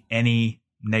see any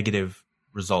negative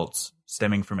results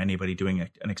stemming from anybody doing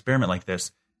an experiment like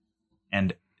this.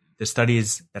 And the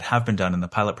studies that have been done and the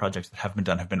pilot projects that have been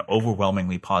done have been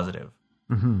overwhelmingly positive.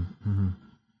 Mm-hmm. Mm-hmm.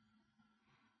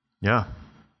 Yeah.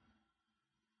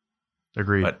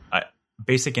 Agreed. But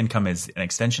basic income is an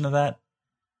extension of that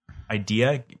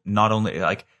idea. Not only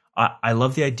I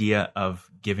love the idea of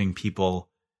giving people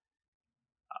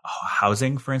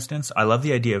housing, for instance. I love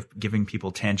the idea of giving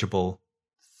people tangible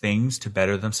things to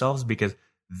better themselves, because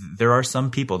there are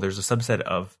some people, there's a subset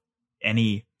of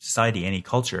any society, any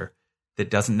culture,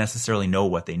 that doesn't necessarily know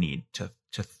what they need to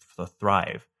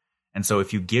thrive. And so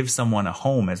if you give someone a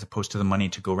home as opposed to the money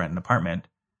to go rent an apartment,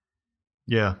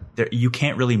 you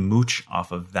can't really mooch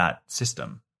off of that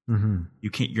system. Mm-hmm.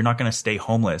 You're not going to stay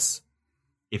homeless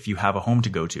if you have a home to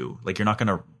go to. Like, you're not going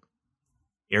to,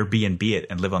 Airbnb it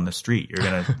and live on the street. You're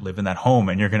going to live in that home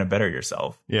and you're going to better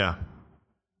yourself. Yeah.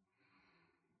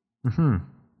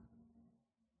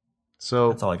 So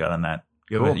that's all I got on that.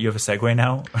 You have a segue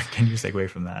now? Or can you segue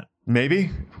from that?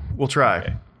 Maybe. We'll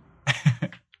try. Okay.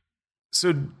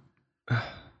 So,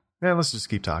 let's just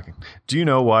keep talking. Do you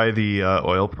know why the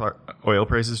oil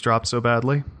prices dropped so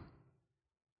badly?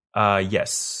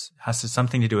 Yes. Has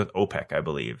something to do with OPEC, I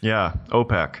believe. Yeah,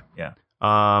 OPEC. Yeah.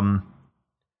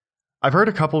 I've heard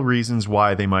a couple reasons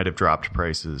why they might have dropped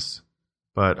prices,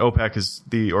 but OPEC is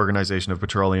the Organization of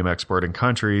Petroleum Exporting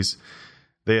Countries.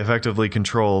 They effectively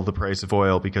control the price of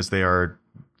oil because they are,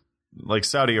 like,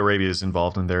 Saudi Arabia is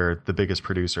involved and they're the biggest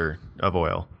producer of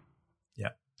oil. Yeah.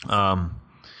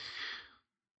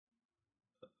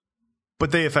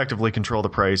 But they effectively control the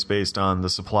price based on the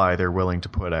supply they're willing to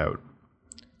put out.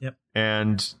 Yep.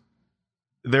 And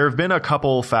there have been a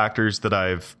couple factors that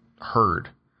I've heard.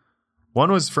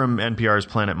 One was from NPR's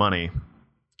Planet Money,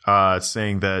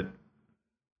 saying that,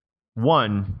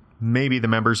 one, maybe the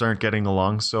members aren't getting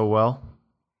along so well,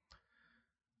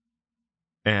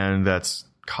 and that's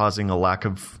causing a lack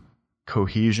of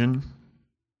cohesion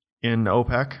in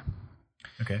OPEC.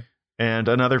 Okay. And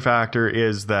another factor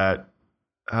is that,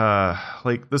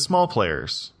 like, the small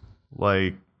players,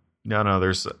 like,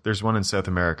 there's one in South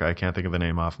America. I can't think of the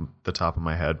name off the top of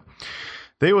my head.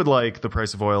 They would like the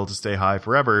price of oil to stay high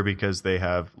forever because they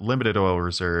have limited oil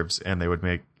reserves and they would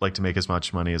like to make as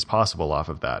much money as possible off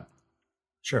of that.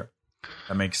 Sure.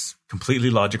 That makes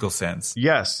completely logical sense.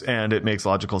 Yes, and it makes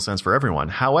logical sense for everyone.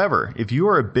 However, if you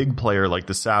are a big player like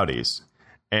the Saudis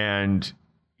and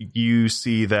you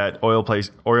see that oil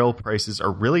prices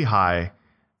are really high,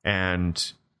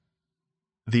 and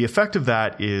the effect of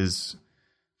that is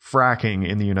fracking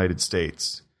in the United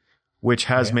States, which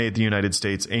has made the United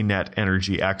States a net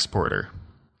energy exporter.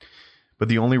 But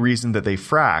the only reason that they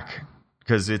frack,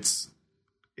 because it's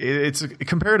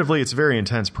comparatively, it's a very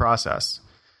intensive process.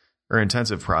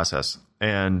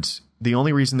 And the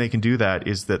only reason they can do that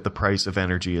is that the price of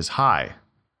energy is high.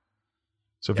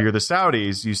 So if you're the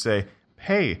Saudis, you say,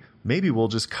 hey, maybe we'll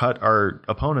just cut our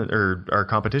opponent or our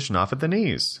competition off at the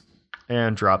knees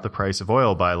and drop the price of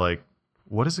oil by, like,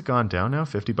 what has it gone down now?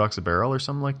 $50 a barrel or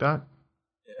something like that?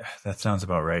 That sounds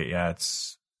about right. Yeah,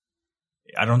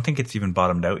 I don't think it's even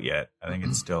bottomed out yet. I think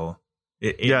it's still.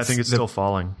 I think it's still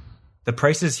falling. The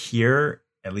prices here,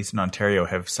 at least in Ontario,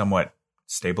 have somewhat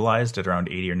stabilized at around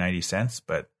 80 or 90 cents.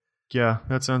 But yeah,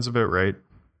 that sounds about right.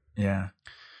 Yeah,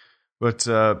 but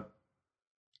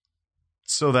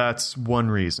so that's one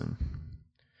reason.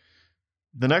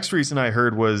 The next reason I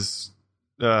heard was,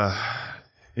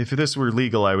 if this were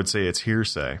legal, I would say it's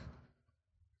hearsay.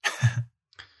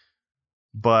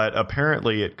 But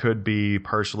apparently it could be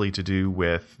partially to do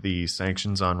with the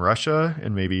sanctions on Russia,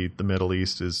 and maybe the Middle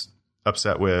East is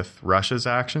upset with Russia's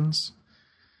actions.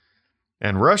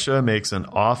 And Russia makes an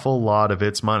awful lot of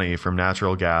its money from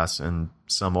natural gas and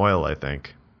some oil, I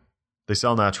think. They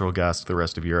sell natural gas to the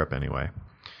rest of Europe anyway.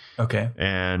 Okay.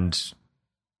 And,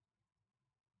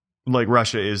 like,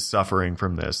 Russia is suffering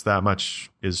from this. That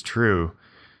much is true.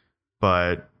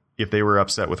 But if they were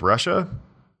upset with Russia,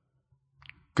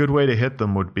 good way to hit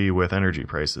them would be with energy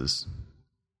prices.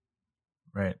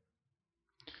 Right.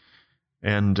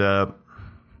 And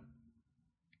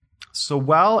so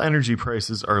while energy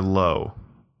prices are low,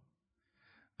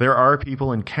 there are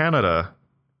people in Canada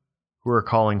who are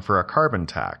calling for a carbon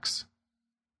tax.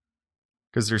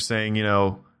 Because they're saying,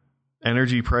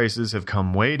 energy prices have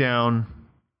come way down.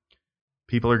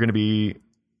 People are going to be...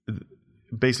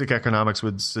 Basic economics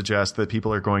would suggest that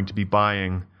people are going to be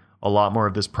buying a lot more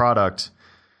of this product.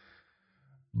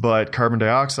 But carbon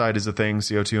dioxide is a thing.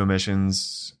 CO2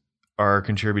 emissions are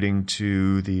contributing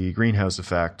to the greenhouse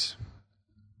effect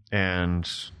and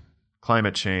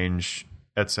climate change,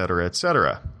 et cetera, et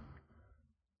cetera.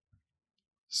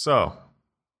 So,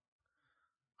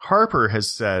 Harper has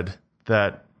said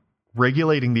that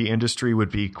regulating the industry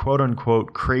would be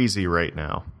quote-unquote crazy right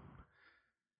now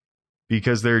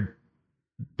because they're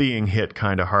being hit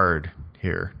kind of hard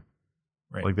here.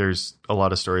 Right. Like, there's a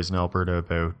lot of stories in Alberta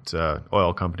about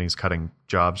oil companies cutting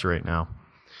jobs right now.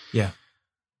 Yeah.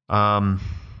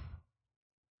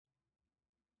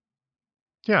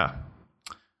 Yeah.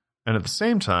 And at the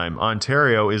same time,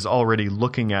 Ontario is already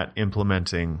looking at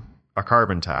implementing a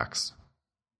carbon tax.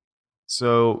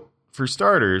 So, for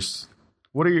starters,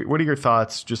 what are your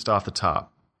thoughts just off the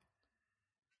top?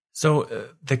 So,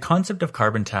 the concept of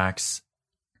carbon tax,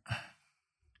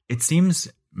 it seems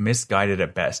misguided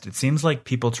at best. It seems like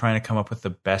people trying to come up with the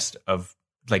best of,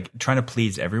 like, trying to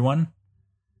please everyone.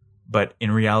 But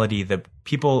in reality, the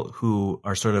people who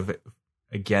are sort of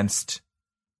against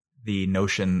the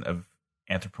notion of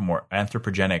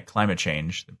anthropogenic climate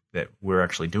change, that we're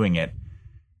actually doing it,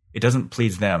 it doesn't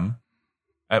please them.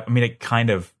 I mean, it kind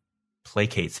of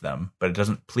placates them, but it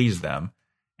doesn't please them.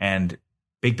 And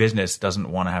big business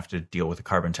doesn't want to have to deal with a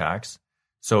carbon tax.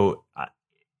 So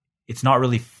it's not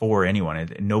really for anyone.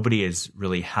 Nobody is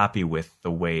really happy with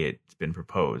the way it's been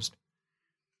proposed.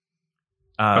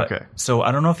 Okay. So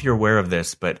I don't know if you're aware of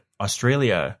this, but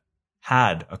Australia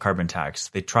had a carbon tax.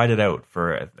 They tried it out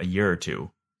for a year or two.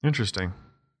 Interesting.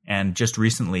 And just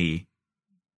recently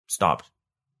stopped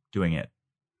doing it.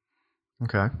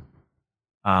 Okay.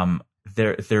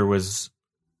 There was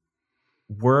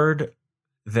word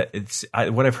that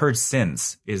what I've heard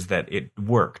since is that it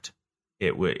worked.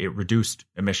 It reduced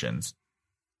emissions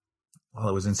while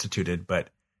it was instituted,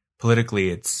 but politically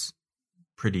it's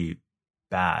pretty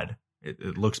bad.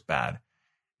 It looks bad.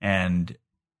 And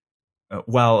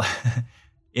well,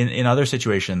 in other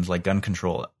situations like gun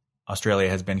control, Australia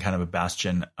has been kind of a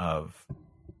bastion of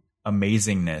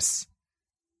amazingness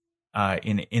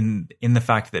in the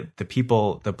fact that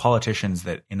the politicians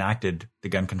that enacted the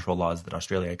gun control laws that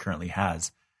Australia currently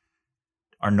has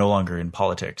are no longer in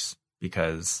politics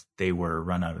because they were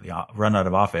run out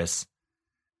of office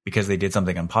because they did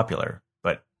something unpopular.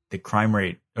 But the crime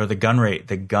rate or the gun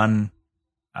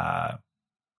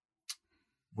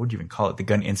what would you even call it? The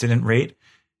gun incident rate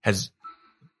has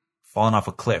fallen off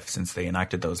a cliff since they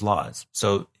enacted those laws.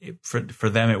 So for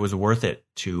them, it was worth it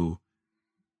to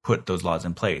put those laws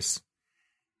in place,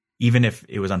 even if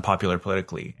it was unpopular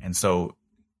politically. And so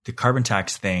the carbon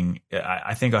tax thing,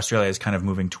 I think Australia is kind of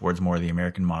moving towards more of the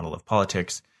American model of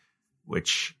politics,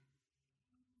 which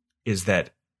is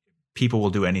that people will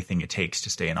do anything it takes to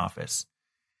stay in office.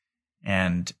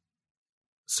 And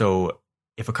so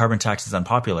if a carbon tax is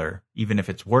unpopular, even if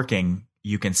it's working,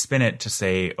 you can spin it to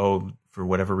say, oh, for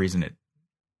whatever reason,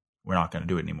 we're not going to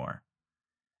do it anymore.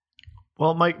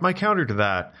 Well, my counter to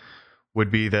that would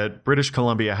be that British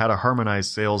Columbia had a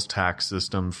harmonized sales tax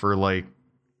system for like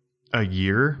a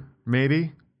year,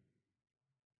 maybe,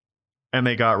 and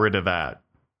they got rid of that.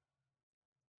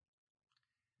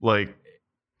 Like,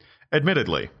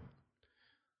 admittedly,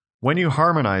 when you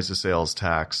harmonize a sales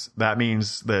tax, that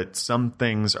means that some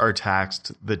things are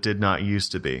taxed that did not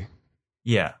used to be.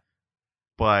 Yeah.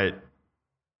 But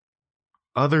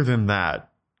other than that,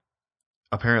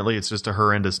 apparently it's just a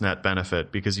horrendous net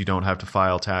benefit because you don't have to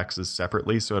file taxes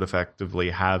separately, so it effectively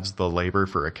halves the labor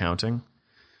for accounting.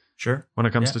 Sure. When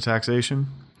it comes to taxation.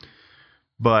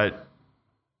 But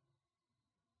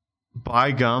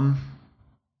by gum,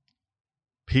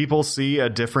 people see a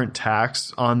different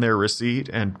tax on their receipt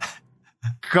and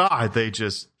God, they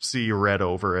just see red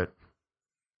over it.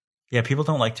 Yeah, people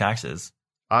don't like taxes.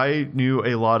 I knew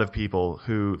a lot of people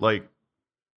who, like,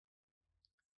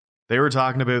 they were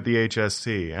talking about the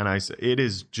HST, and I said, it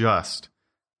is just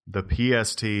the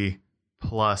PST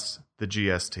plus the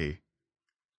GST.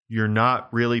 You're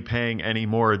not really paying any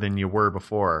more than you were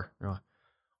before. You're like,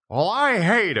 well, I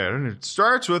hate it, and it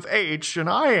starts with H, and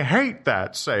I hate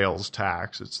that sales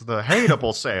tax. It's the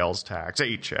hateable sales tax,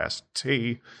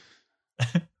 HST.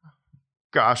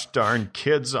 Gosh darn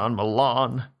kids on my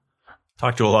lawn.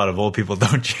 Talk to a lot of old people,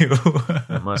 don't you?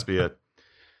 That must be it.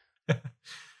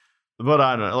 But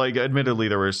I don't know. Like, admittedly,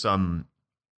 there were some.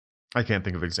 I can't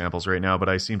think of examples right now, but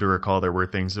I seem to recall there were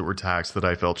things that were taxed that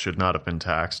I felt should not have been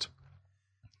taxed.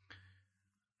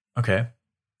 Okay.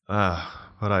 But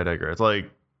I digress.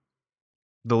 Like,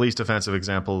 the least offensive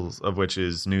examples of which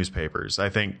is newspapers. I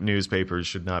think newspapers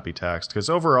should not be taxed because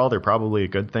overall they're probably a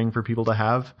good thing for people to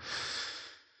have.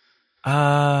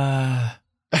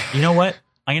 You know what?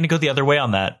 I'm going to go the other way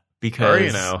on that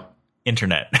because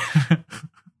internet.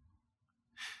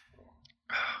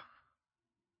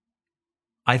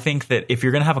 I think that if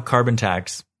you're going to have a carbon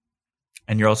tax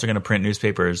and you're also going to print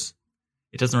newspapers,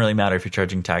 it doesn't really matter if you're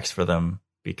charging tax for them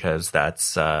because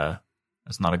that's not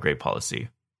a great policy.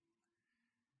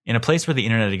 In a place where the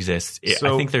internet exists,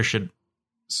 I think there should.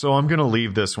 So I'm going to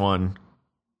leave this one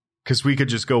because we could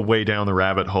just go way down the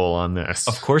rabbit hole on this.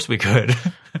 Of course we could.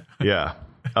 Yeah.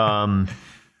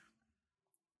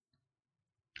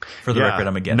 For the record,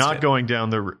 I'm against not going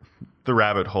down the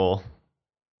rabbit hole.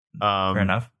 Fair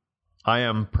enough. I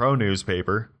am pro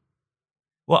newspaper.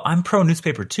 Well, I'm pro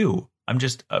newspaper too. I'm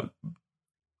just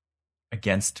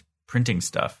against printing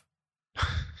stuff.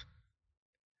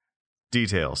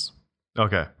 Details.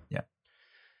 Okay. Yeah.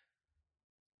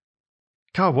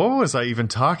 God, what was I even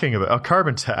talking about? Oh,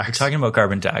 carbon tax. We're talking about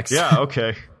carbon tax. Yeah,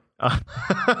 okay.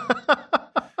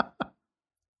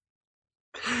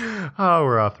 Oh,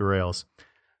 we're off the rails.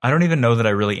 I don't even know that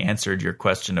I really answered your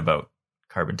question about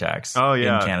carbon tax. Oh,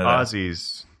 yeah. In Canada.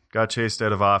 Aussies. got chased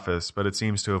out of office, but it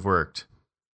seems to have worked.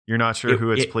 You're not sure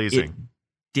who it's pleasing. It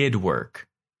did work,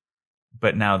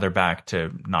 but now they're back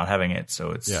to not having it,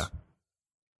 so it's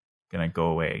going to go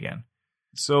away again.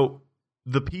 So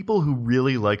the people who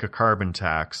really like a carbon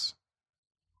tax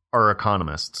are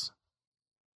economists.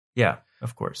 Yeah,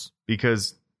 of course.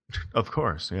 Because, of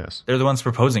course, yes. They're the ones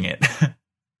proposing it.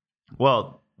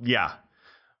 Well, yeah.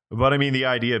 But I mean, the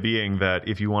idea being that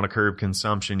if you want to curb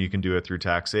consumption, you can do it through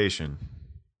taxation.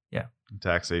 Yeah.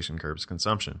 Taxation curbs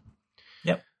consumption.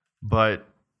 Yep. But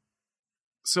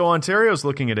so Ontario's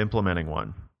looking at implementing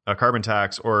one, a carbon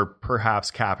tax or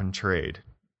perhaps cap and trade.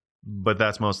 But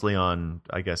that's mostly on,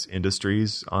 I guess,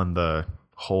 industries on the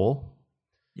whole.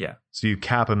 Yeah. So you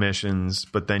cap emissions,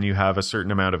 but then you have a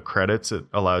certain amount of credits. It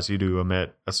allows you to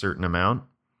emit a certain amount.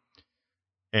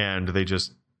 And they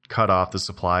just cut off the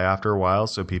supply after a while,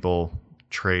 so people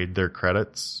trade their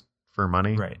credits for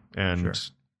money. Right. And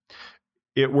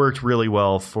it worked really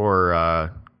well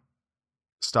for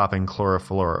stopping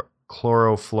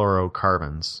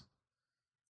chlorofluorocarbons.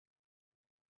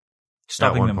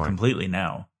 Stopping them completely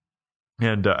now.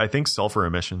 And I think sulfur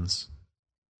emissions.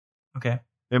 Okay.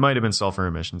 It might have been sulfur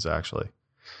emissions, actually.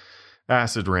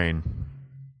 Acid rain.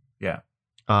 Yeah.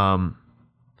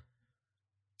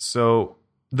 So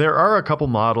there are a couple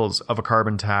models of a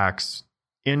carbon tax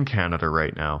in Canada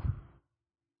right now.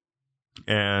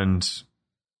 And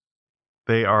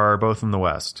they are both in the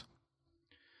West.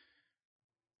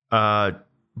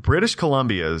 British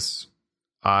Columbia's,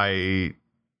 I've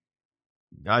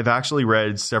actually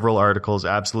read several articles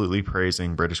absolutely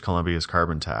praising British Columbia's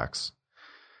carbon tax.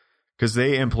 Because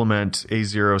they implement a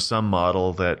zero-sum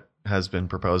model that has been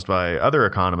proposed by other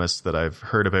economists that I've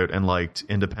heard about and liked,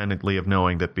 independently of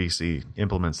knowing that BC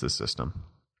implements this system.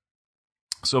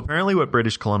 So apparently what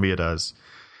British Columbia does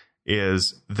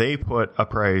is they put a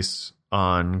price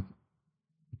on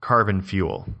carbon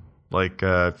fuel, like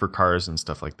for cars and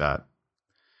stuff like that.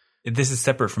 This is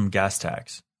separate from gas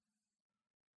tax.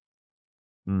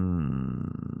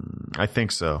 I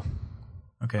think so.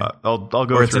 Okay. I'll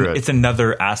go through it. It's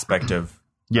another aspect of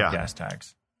gas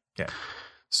tax. Okay.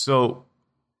 So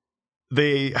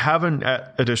they have an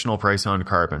additional price on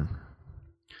carbon,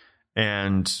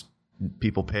 and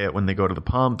people pay it when they go to the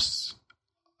pumps.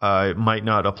 It might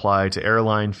not apply to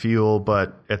airline fuel,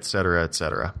 but et cetera, et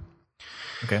cetera.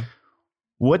 Okay.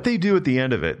 What they do at the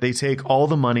end of it, they take all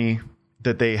the money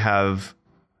that they have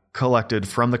collected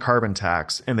from the carbon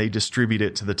tax and they distribute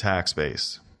it to the tax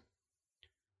base.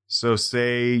 So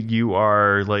say you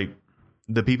are like,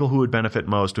 the people who would benefit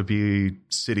most would be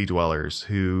city dwellers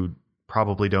who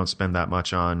probably don't spend that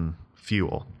much on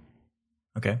fuel.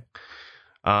 Okay.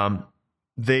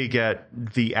 They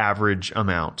get the average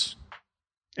amount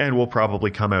and will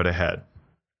probably come out ahead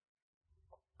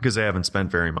because they haven't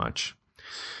spent very much.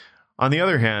 On the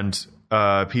other hand,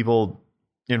 people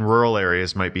in rural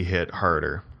areas might be hit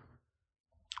harder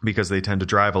because they tend to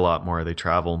drive a lot more. They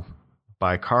travel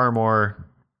by car more,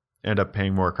 end up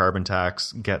paying more carbon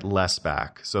tax, get less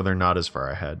back, so they're not as far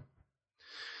ahead.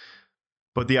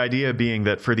 But the idea being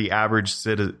that for the average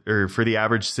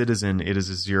citizen, it is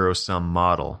a zero-sum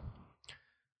model.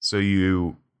 So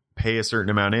you pay a certain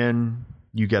amount in,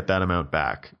 you get that amount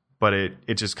back, but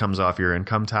it just comes off your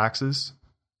income taxes.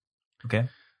 Okay.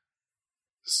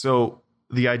 So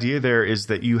the idea there is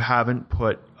that you haven't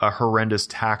put a horrendous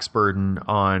tax burden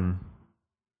on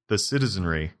the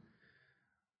citizenry,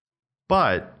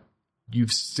 but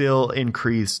you've still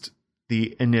increased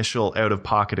the initial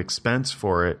out-of-pocket expense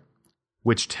for it,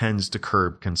 which tends to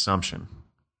curb consumption.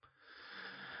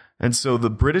 And so the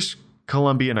British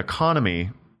Columbian economy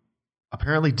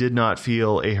apparently did not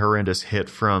feel a horrendous hit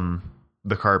from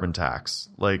the carbon tax.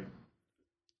 Like,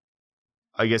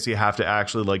 I guess you have to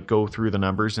actually like go through the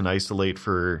numbers and isolate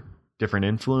for different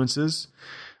influences,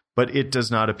 but it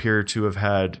does not appear to have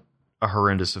had a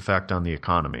horrendous effect on the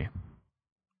economy.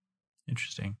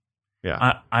 Interesting.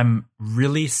 Yeah. I'm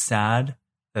really sad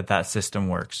that system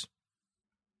works.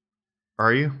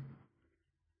 Are you?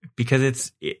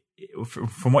 Because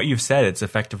from what you've said, it's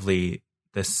effectively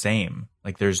the same.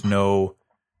 Like there's no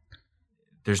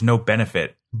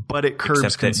benefit, but it curbs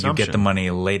except consumption. That you get the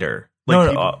money later.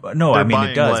 Like no. I mean,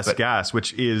 it does. Less gas,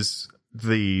 which is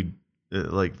that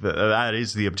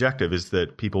is the objective, is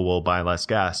that people will buy less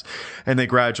gas, and they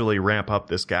gradually ramp up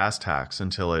this gas tax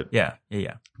until it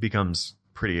becomes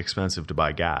pretty expensive to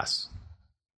buy gas.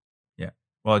 Yeah.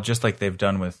 Well, just like they've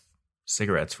done with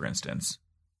cigarettes, for instance.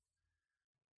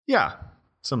 Yeah,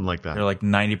 something like that. They're like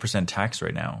 90% tax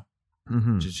right now,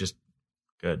 which is just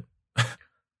good.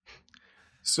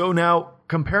 So now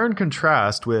compare and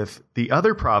contrast with the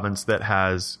other province that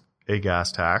has a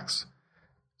gas tax,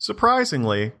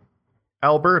 Surprisingly,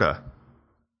 Alberta.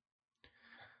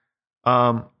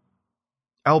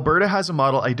 Alberta has a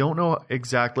model. I don't know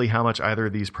exactly how much either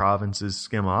of these provinces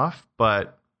skim off,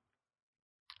 but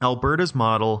Alberta's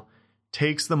model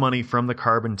takes the money from the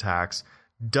carbon tax,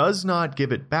 does not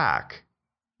give it back,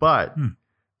 but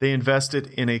they invest it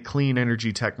in a clean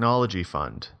energy technology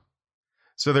fund.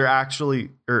 So they're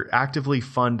actively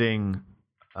funding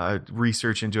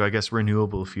research into, I guess,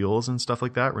 renewable fuels and stuff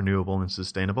like that, renewable and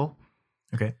sustainable.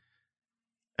 Okay.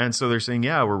 And so they're saying,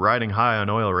 yeah, we're riding high on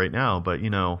oil right now, but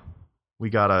we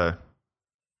gotta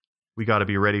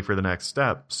be ready for the next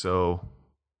step. So,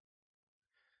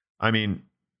 I mean,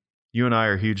 you and I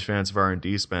are huge fans of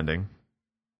R&D spending.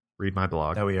 Read my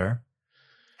blog. That we are.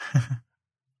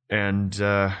 And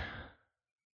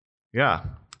yeah,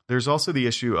 there's also the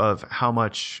issue of how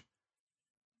much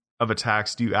of a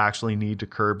tax do you actually need to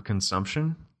curb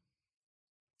consumption?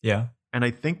 Yeah. And I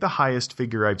think the highest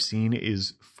figure I've seen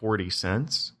is 40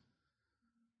 cents.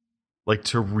 Like,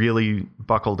 to really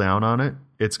buckle down on it,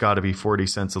 it's got to be 40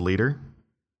 cents a liter.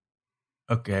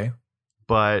 Okay.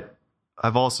 But I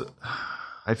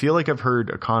feel like I've heard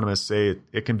economists say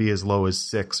it can be as low as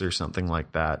 6 or something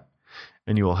like that,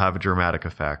 and you will have a dramatic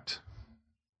effect.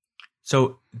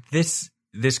 So this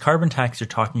carbon tax you're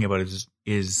talking about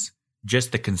is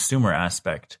just the consumer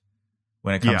aspect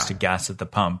when it comes to gas at the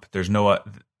pump. There's no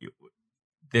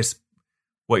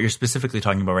what you're specifically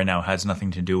talking about right now has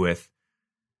nothing to do with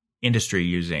industry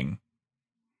using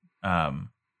carbon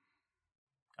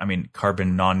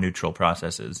non-neutral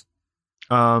processes.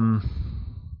 I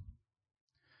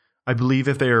believe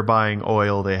if they are buying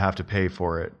oil, they have to pay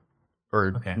for it,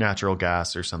 or natural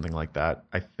gas or something like that.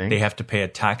 I think they have to pay a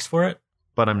tax for it,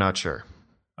 but I'm not sure.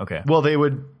 Okay. Well, they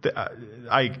would.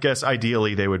 I guess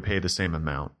ideally they would pay the same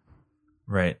amount,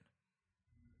 right?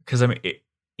 Because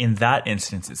in that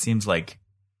instance, it seems like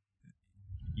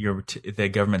the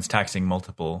government's taxing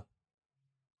multiple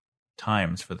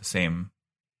times for the same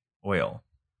oil,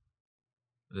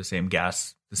 the same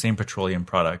gas, the same petroleum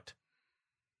product.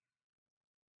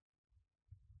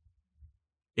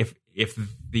 If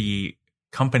the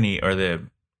company or the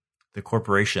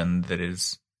corporation that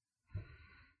is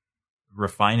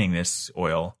refining this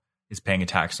oil is paying a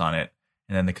tax on it,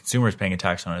 and then the consumer is paying a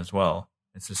tax on it as well,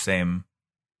 it's the same.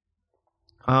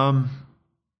 I'm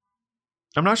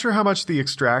not sure how much the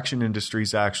extraction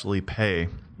industries actually pay.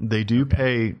 They do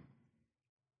pay.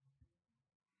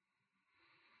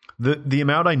 The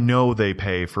amount I know they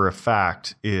pay for a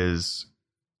fact is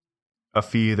a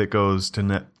fee that goes to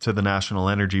the National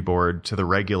Energy Board, to the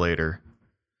regulator.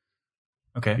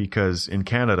 Okay. Because in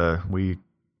Canada, we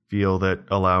feel that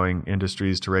allowing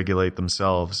industries to regulate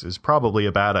themselves is probably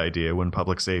a bad idea when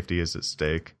public safety is at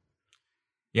stake.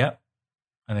 Yeah,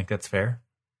 I think that's fair.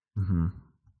 Mm-hmm.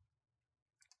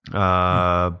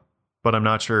 But I'm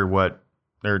not sure what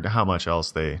or how much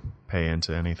else they pay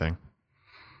into anything.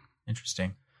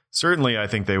 Interesting. Certainly, I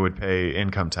think they would pay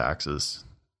income taxes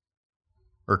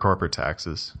or corporate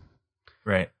taxes.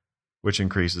 Right. Which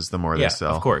increases the more they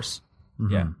sell. Of course.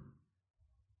 Mm-hmm. Yeah.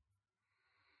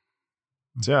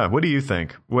 So, yeah, what do you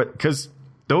think? Because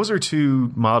those are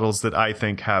two models that I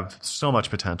think have so much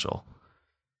potential.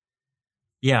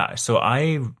 Yeah, so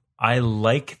I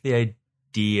like the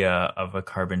idea of a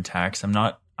carbon tax. I'm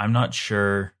not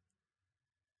sure.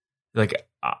 Like,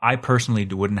 I personally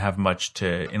wouldn't have much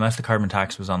to, unless the carbon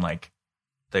tax was on like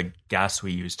the gas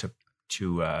we use to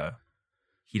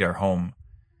heat our home.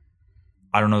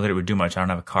 I don't know that it would do much. I don't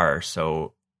have a car,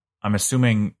 so I'm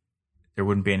assuming there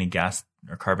wouldn't be any gas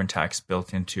or carbon tax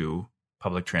built into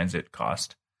public transit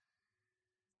cost,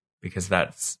 because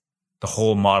that's the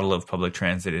whole model of public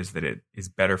transit, is that it is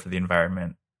better for the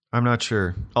environment. I'm not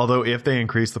sure. Although if they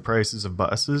increase the prices of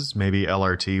buses, maybe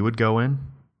LRT would go in,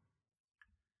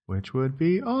 which would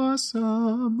be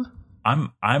awesome.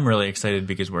 I'm really excited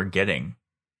because we're getting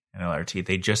an LRT.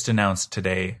 They just announced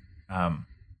today,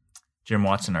 Jim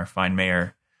Watson, our fine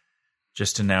mayor,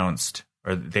 just announced,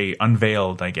 or they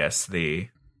unveiled, I guess,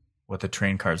 what the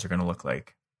train cars are going to look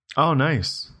like. Oh,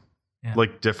 nice. Yeah.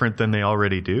 Like different than they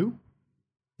already do?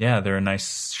 Yeah, they're a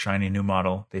nice, shiny new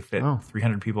model. They fit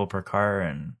 300 people per car,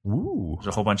 and there's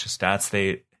a whole bunch of stats.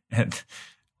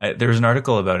 There was an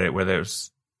article about it where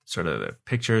there's sort of the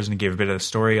pictures and gave a bit of the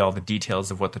story, all the details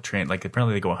of what the train, like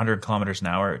apparently they go 100 kilometers an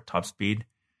hour at top speed.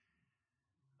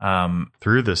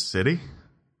 Through the city?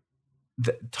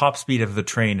 The top speed of the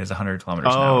train is 100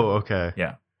 kilometers an hour. Oh, okay.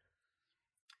 Yeah.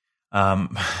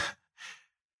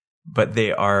 But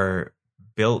they are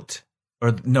built,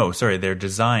 they're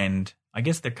designed. I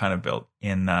guess they're kind of built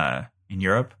in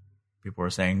Europe, people were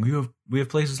saying we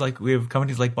have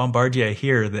companies like Bombardier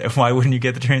here. Why wouldn't you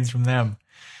get the trains from them?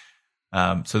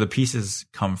 So the pieces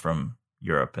come from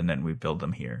Europe, and then we build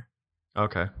them here.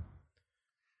 Okay.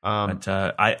 But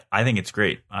I think it's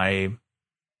great. I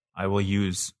will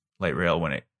use light rail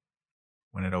when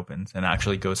it opens and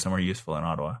actually goes somewhere useful in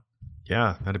Ottawa.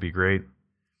 Yeah, that'd be great.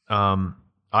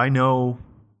 I know.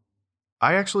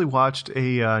 I actually watched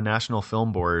a National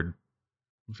Film Board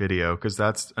video because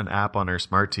that's an app on our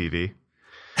smart TV.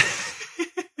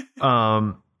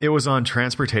 It was on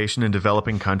transportation in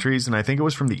developing countries, and I think it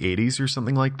was from the 80s or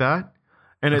something like that.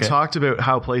 And it talked about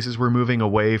how places were moving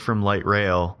away from light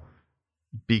rail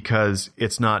because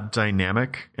it's not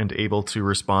dynamic and able to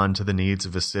respond to the needs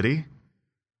of a city.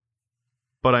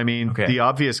 But I mean, the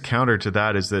obvious counter to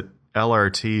that is that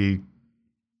LRT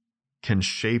can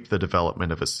shape the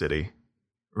development of a city.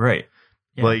 Right.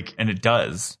 Yeah. And it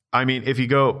does. I mean,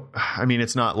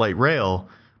 it's not light rail,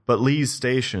 but Lees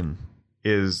Station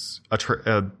is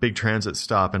a big transit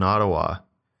stop in Ottawa.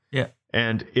 Yeah.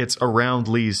 And it's around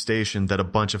Lees Station that a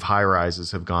bunch of high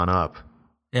rises have gone up.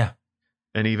 Yeah.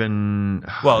 And even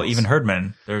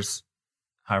Herdman, there's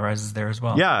high rises there as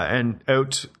well. Yeah, and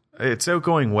it's out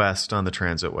going west on the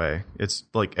Transitway. It's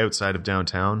like outside of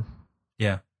downtown.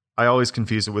 Yeah. I always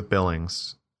confuse it with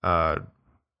Billings.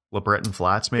 LeBreton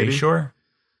Flats, maybe? Are you sure?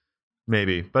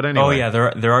 Maybe. But anyway. Oh, yeah,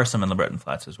 there are some in LeBreton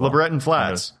Flats as well. LeBreton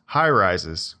Flats, high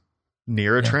rises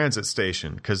near a transit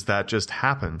station, because that just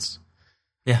happens.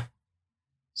 Yeah.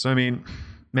 So, I mean,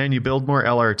 man, you build more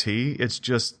LRT, it's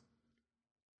just,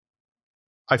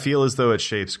 I feel as though it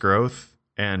shapes growth,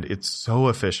 and it's so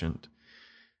efficient.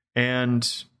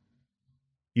 And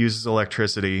uses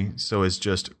electricity, so is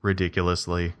just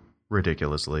ridiculously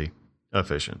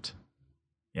efficient.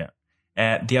 Yeah.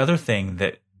 The other thing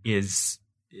that is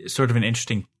sort of an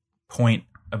interesting point,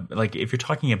 like if you're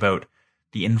talking about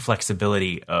the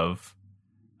inflexibility of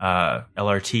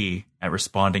LRT at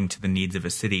responding to the needs of a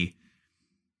city,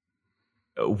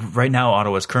 right now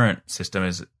Ottawa's current system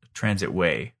is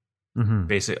Transitway,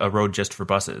 basically a road just for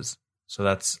buses. So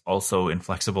that's also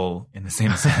inflexible in the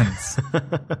same sense.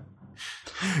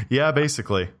 Yeah,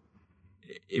 basically.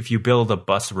 If you build a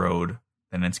bus road,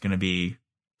 then it's going to be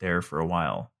there for a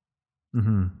while.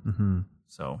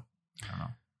 So, I don't know.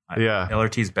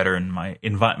 LRT is better in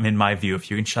my view.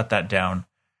 If you can shut that down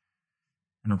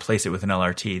and replace it with an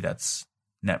LRT, that's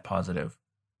net positive.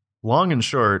 Long and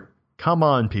short, come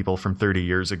on, people from 30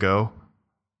 years ago.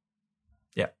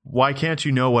 Yeah. Why can't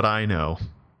you know what I know?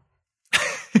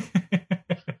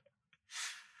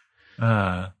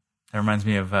 That reminds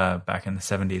me of back in the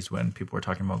 70s when people were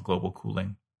talking about global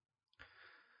cooling.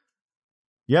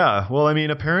 Yeah, well, I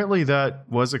mean, apparently that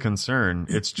was a concern.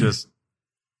 It's just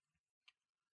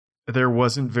there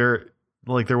wasn't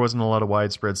a lot of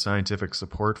widespread scientific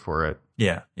support for it.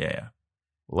 Yeah.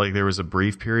 Like there was a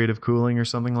brief period of cooling or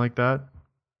something like that.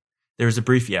 There was a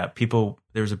brief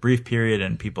period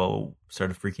and people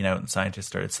started freaking out and scientists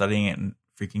started studying it and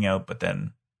freaking out, but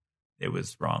then it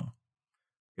was wrong.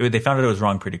 They found out it was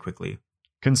wrong pretty quickly.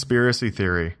 Conspiracy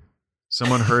theory.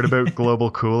 Someone heard about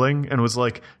global cooling and was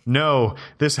like, no,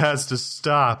 this has to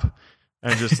stop.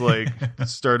 And just like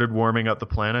started warming up the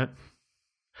planet.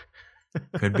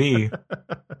 Could be.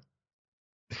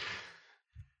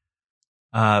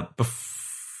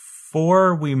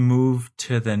 Before we move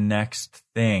to the next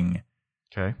thing,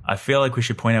 okay, I feel like we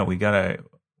should point out we got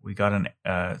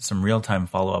some real time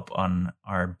follow up on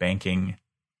our banking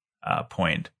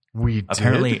point. We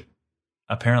did?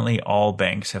 Apparently, all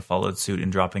banks have followed suit in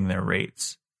dropping their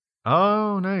rates.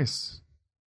 Oh, nice.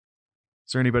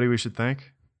 Is there anybody we should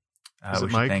thank? We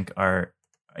should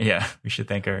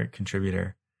thank our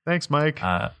contributor. Thanks, Mike.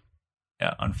 On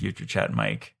Future Chat,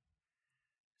 Mike.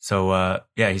 So,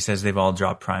 he says they've all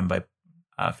dropped prime by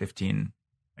 15.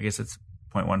 I guess it's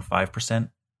 0.15%.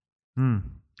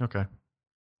 Okay.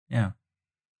 Yeah.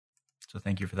 So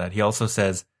thank you for that. He also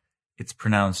says it's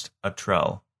pronounced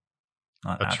Atrel,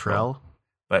 not Atrel.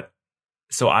 But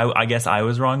so I guess I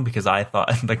was wrong because I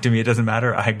thought, like, to me it doesn't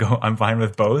matter. I'm fine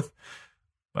with both.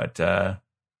 But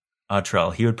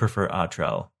Atrel, he would prefer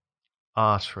Atrel.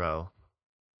 Atrel.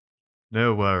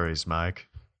 No worries, Mike.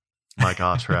 Mike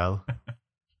Atrel.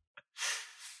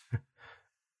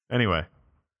 Anyway.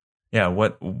 Yeah,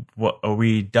 what are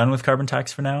we done with carbon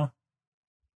tax for now?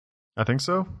 I think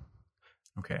so.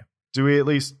 Okay. Do we at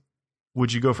least,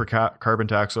 would you go for carbon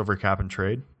tax over cap and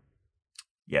trade?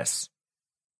 Yes.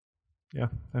 Yeah,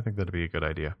 I think that'd be a good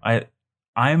idea. I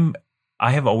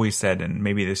have always said, and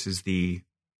maybe this is the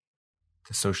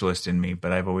socialist in me,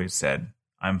 but I've always said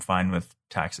I'm fine with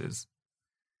taxes.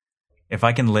 If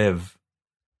I can live,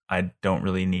 I don't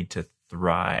really need to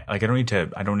thrive. Like I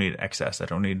don't need excess. I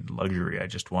don't need luxury. I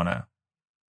just want to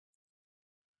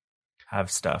have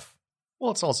stuff.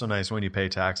 Well, it's also nice when you pay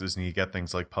taxes and you get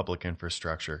things like public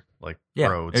infrastructure, like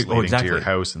roads leading to your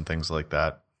house and things like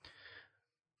that.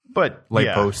 But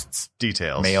light posts,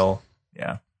 details, mail.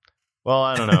 Yeah. Well,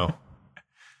 I don't know.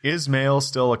 Is mail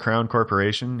still a Crown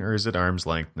corporation or is it arm's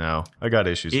length now? I got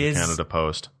issues with Canada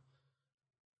Post.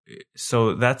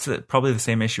 So that's probably the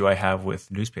same issue I have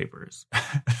with newspapers.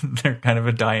 They're kind of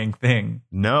a dying thing.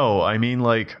 No, I mean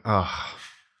like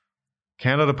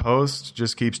Canada Post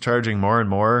just keeps charging more and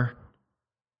more.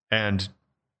 And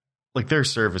like their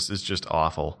service is just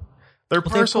awful. Their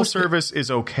parcel service is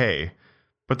okay,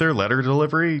 but their letter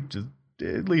delivery,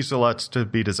 it leaves a lot to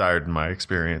be desired in my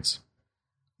experience.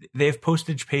 They have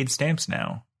postage paid stamps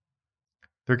now.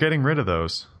 They're getting rid of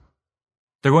those.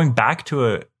 They're going back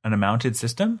to an amounted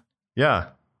system? Yeah.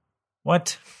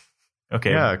 What?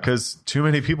 Okay. Yeah, because too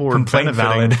many people were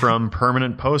benefiting from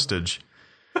permanent postage.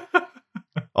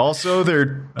 Also,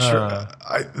 they're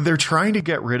trying to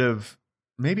get rid of,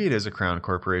 maybe it is a Crown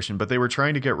corporation, but they were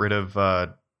trying to get rid of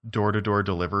door-to-door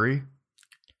delivery.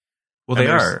 Well, they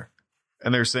are.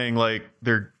 And they're saying like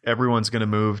everyone's going to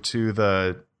move to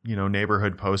the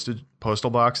neighborhood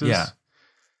postal boxes. Yeah.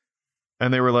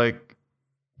 And they were like,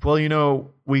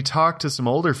 well, we talked to some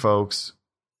older folks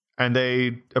and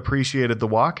they appreciated the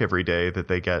walk every day that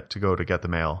they get to get the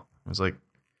mail. I was like,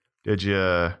 did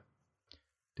you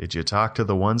talk to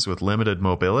the ones with limited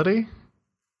mobility?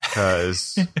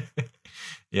 Because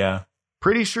yeah,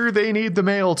 pretty sure they need the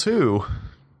mail too.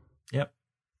 Yep.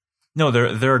 No,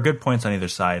 there are good points on either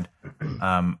side.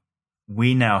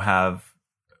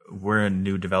 We're a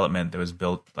new development that was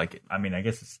built, I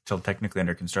guess it's still technically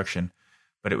under construction,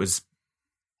 but it was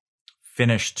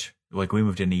finished, like we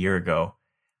moved in a year ago.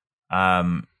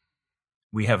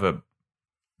 We have a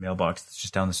mailbox that's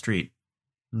just down the street.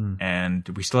 And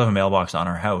we still have a mailbox on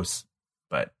our house,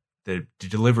 but the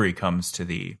delivery comes to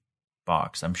the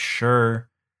box. I'm sure.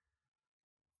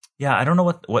 Yeah, I don't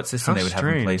know what system they would have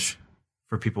in place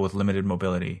for people with limited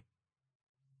mobility.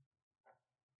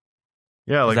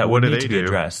 Yeah, like that what would do need they to be do?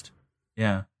 addressed.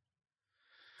 Yeah,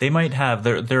 they might have.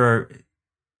 There are.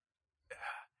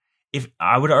 If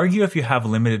I would argue, if you have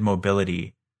limited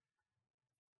mobility,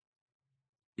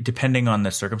 depending on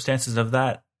the circumstances of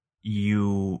that,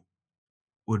 you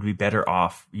would be better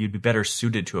off. You'd be better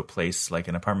suited to a place like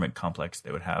an apartment complex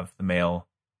that would have the mail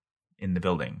in the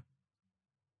building,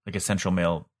 like a central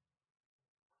mail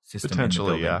system.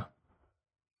 Potentially, in the building. Yeah.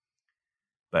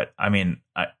 But I mean,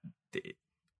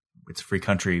 it's a free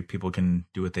country. People can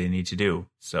do what they need to do.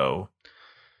 So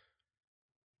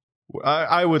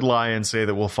I would lie and say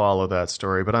that we'll follow that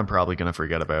story, but I'm probably going to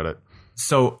forget about it.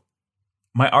 So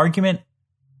my argument,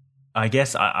 I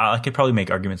guess I could probably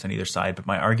make arguments on either side, but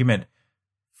my argument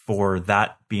for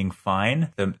that being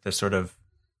fine, the sort of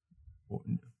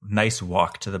nice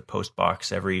walk to the post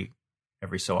box every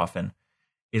so often,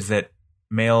 is that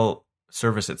mail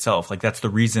service itself, like that's the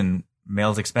reason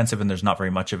mail is expensive and there's not very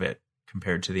much of it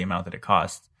compared to the amount that it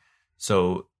costs.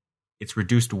 So it's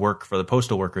reduced work for the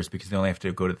postal workers because they only have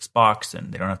to go to this box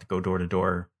and they don't have to go door to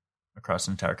door across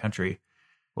the entire country.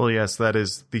 Well, yes, that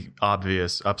is the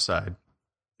obvious upside.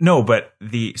 No, but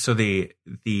the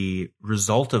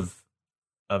result of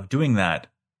doing that,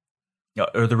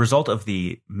 or the result of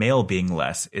the mail being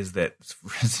less, is that,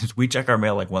 for instance, we check our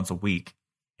mail like once a week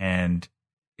and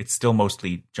it's still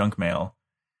mostly junk mail.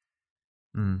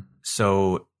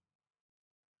 So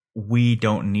we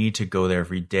don't need to go there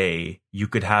every day. You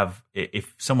could have,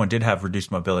 if someone did have reduced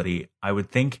mobility, I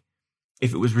would think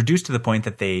if it was reduced to the point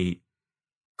that they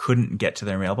couldn't get to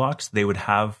their mailbox, they would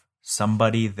have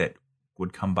somebody that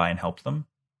would come by and help them,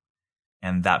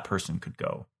 and that person could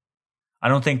go. I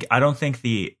don't think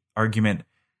the argument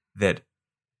that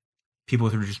people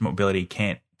with reduced mobility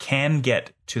can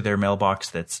get to their mailbox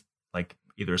that's like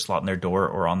either a slot in their door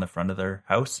or on the front of their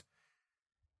house.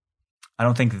 I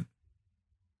don't think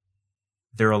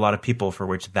there are a lot of people for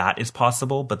which that is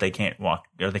possible, but they can't walk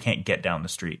or they can't get down the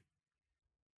street.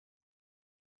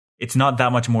 It's not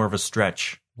that much more of a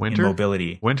stretch in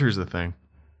mobility. Winter's a thing.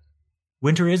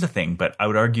 Winter is a thing, but I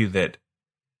would argue that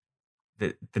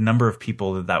the number of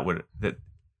people that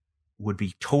would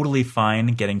be totally fine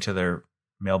getting to their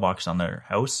mailbox on their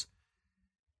house,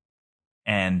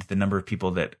 and the number of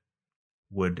people that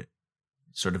would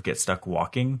sort of get stuck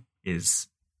walking is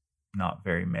not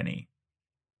very many.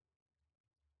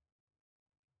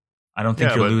 I don't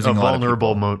think you're losing a lot of people.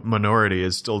 A vulnerable minority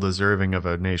is still deserving of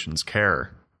a nation's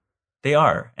care. They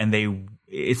are, and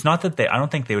it's not that I don't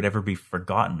think they would ever be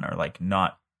forgotten or like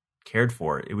not cared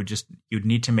for. It would just, you'd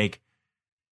need to make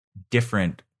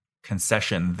different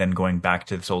concession than going back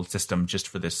to this old system just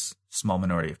for this small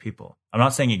minority of people. I'm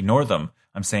not saying ignore them.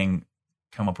 I'm saying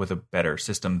come up with a better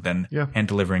system than hand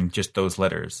delivering just those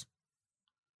letters.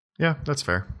 Yeah, that's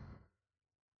fair.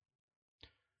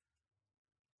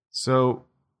 So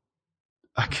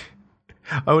I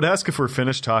would ask if we're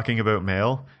finished talking about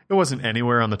mail. It wasn't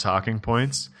anywhere on the talking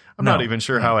points. I'm not even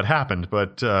sure how it happened,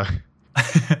 but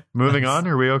moving on.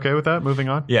 Are we okay with that? Moving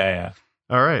on? Yeah.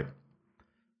 All right.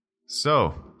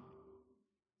 So,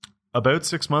 about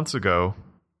 6 months ago,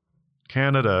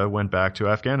 Canada went back to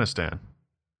Afghanistan.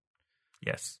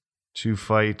 Yes. To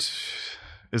fight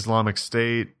Islamic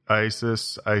State,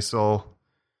 ISIS, ISIL,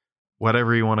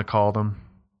 whatever you want to call them.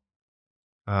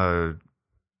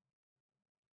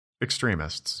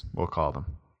 Extremists, we'll call them.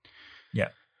 Yeah.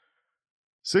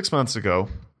 6 months ago,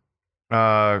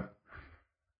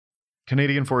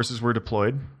 Canadian forces were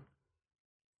deployed,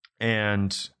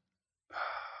 and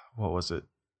what was it?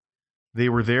 They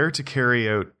were there to carry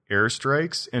out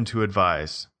airstrikes and to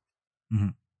advise. Mm-hmm.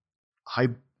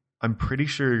 I'm pretty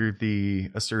sure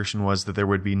the assertion was that there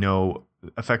would be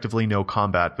effectively no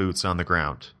combat boots on the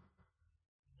ground.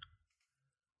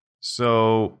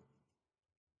 So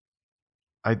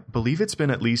I believe it's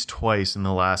been at least twice in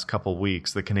the last couple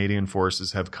weeks that Canadian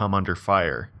forces have come under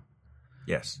fire.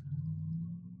 Yes.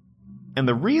 And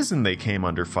the reason they came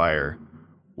under fire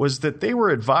was that they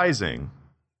were advising,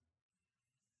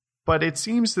 but it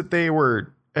seems that they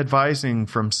were advising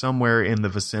from somewhere in the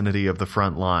vicinity of the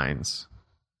front lines.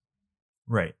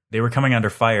 Right. They were coming under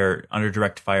fire, under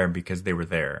direct fire, because they were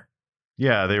there.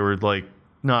 Yeah, they were like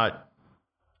not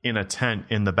in a tent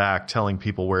in the back telling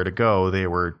people where to go. They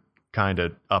were kind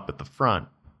of up at the front.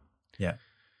 Yeah.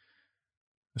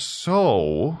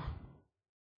 So,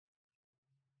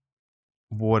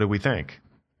 what do we think?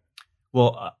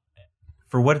 Well,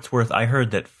 for what it's worth, I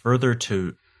heard that further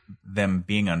to them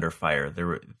being under fire,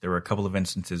 there were a couple of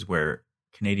instances where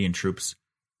Canadian troops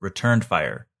returned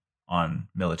fire on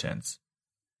militants.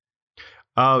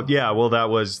 Oh, yeah. Well, that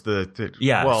was the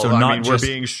yeah. Well, so I mean, we're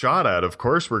being shot at. Of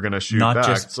course, we're going to shoot back.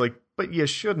 It's like, but you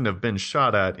shouldn't have been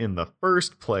shot at in the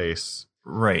first place.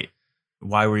 Right.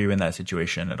 Why were you in that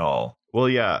situation at all? Well,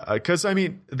 yeah, because, I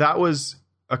mean, that was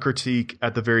a critique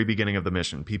at the very beginning of the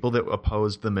mission. People that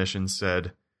opposed the mission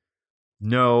said,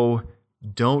 no,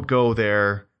 don't go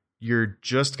there. You're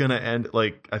just going to end,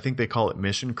 like, I think they call it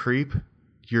mission creep.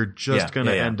 You're just going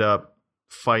to end up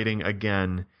fighting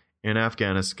again in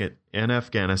Afghanistan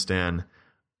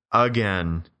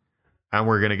again, and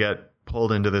we're going to get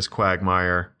pulled into this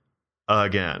quagmire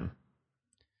again.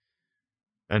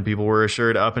 And people were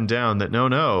assured up and down that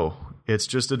no, it's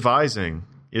just advising.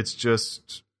 It's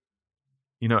just,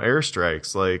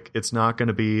 airstrikes. Like, it's not going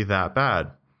to be that bad.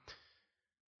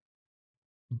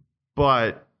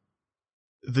 But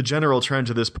the general trend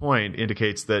to this point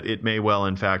indicates that it may well,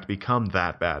 in fact, become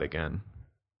that bad again.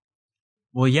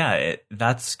 Well, yeah,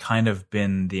 that's kind of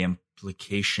been the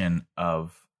implication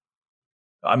of,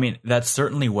 I mean, that's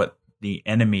certainly what the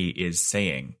enemy is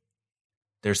saying.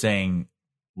 They're saying,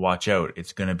 watch out,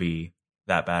 it's going to be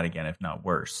that bad again, if not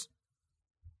worse.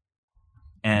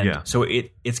 And so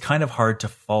it's kind of hard to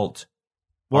fault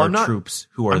our troops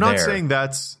who are there. I'm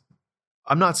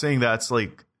not saying that's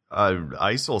like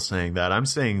ISIL saying that. I'm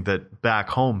saying that back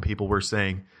home people were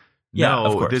saying,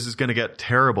 no, this is going to get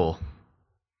terrible.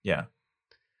 Yeah.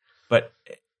 But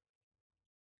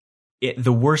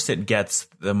the worse it gets,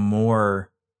 the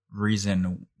more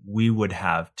reason we would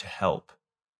have to help.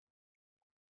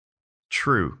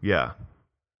 True, yeah.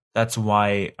 That's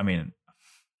why, I mean,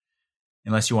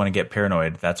 unless you want to get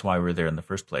paranoid, that's why we're there in the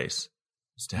first place,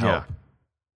 is to help.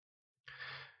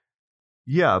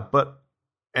 Yeah,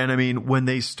 and I mean, when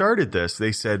they started this,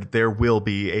 they said there will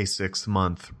be a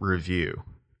 6-month review,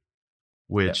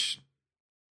 which...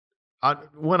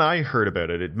 when I heard about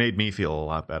it, it made me feel a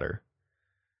lot better.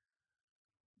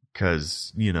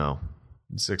 Because, in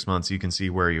 6 months you can see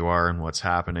where you are and what's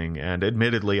happening. And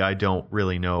admittedly, I don't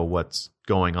really know what's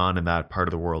going on in that part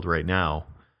of the world right now.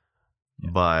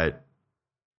 Yeah. But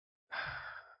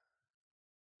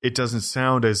it doesn't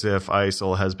sound as if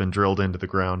ISIL has been drilled into the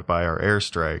ground by our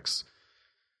airstrikes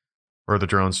or the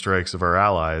drone strikes of our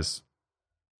allies.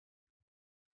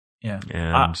 Yeah.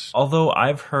 And although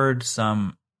I've heard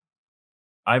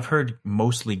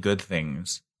mostly good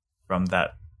things from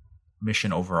that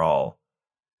mission overall.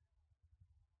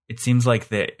 It seems like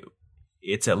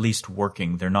it's at least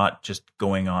working. They're not just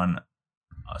going on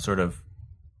sort of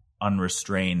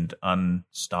unrestrained,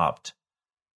 unstopped.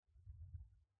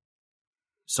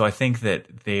 So I think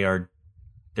that they're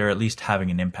at least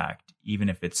having an impact, even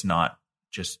if it's not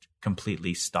just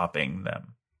completely stopping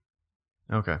them.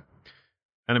 Okay.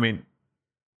 And I mean,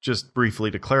 just briefly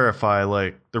to clarify,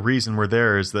 like, the reason we're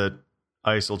there is that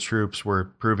ISIL troops were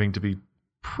proving to be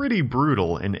pretty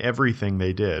brutal in everything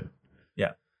they did.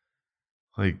 Yeah.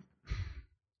 Like,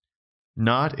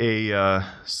 not a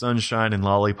sunshine and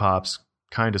lollipops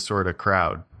kind of sort of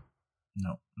crowd.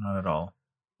 No, not at all.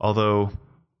 Although,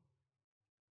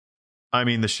 I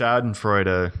mean, the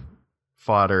Schadenfreude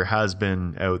fodder has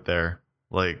been out there.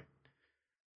 Like,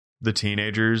 the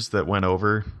teenagers that went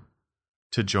over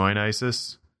to join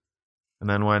ISIS and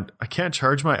then went, I can't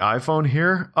charge my iPhone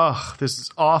here? Ugh, this is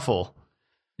awful.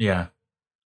 Yeah.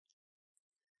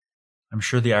 I'm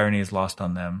sure the irony is lost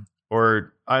on them.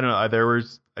 Or, I don't know,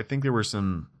 I think there were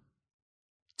some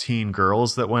teen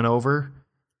girls that went over,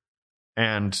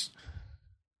 and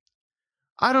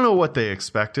I don't know what they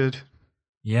expected.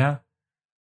 Yeah.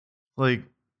 Like,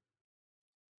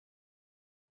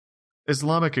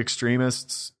 Islamic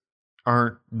extremists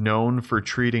aren't known for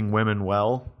treating women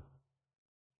well.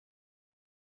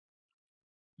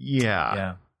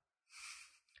 Yeah.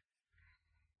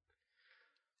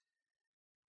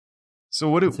 So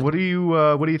what do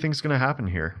you think is going to happen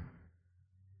here?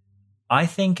 I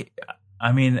think,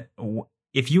 I mean,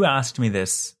 if you asked me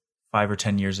this 5 or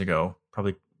 10 years ago,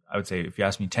 probably I would say if you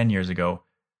asked me 10 years ago,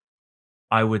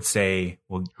 I would say,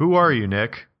 well, who are you,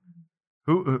 Nick?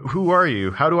 Who are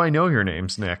you? How do I know your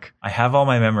name's Nick? I have all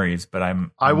my memories, but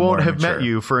I won't have met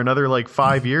you for another like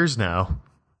 5 years now.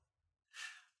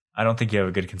 I don't think you have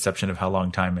a good conception of how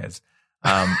long time is.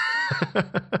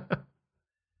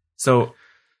 So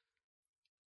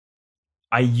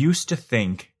I used to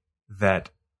think that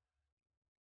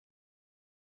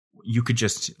you could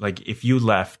just, like, if you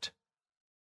left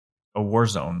a war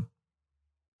zone,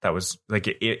 that was like,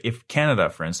 if Canada,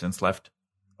 for instance, left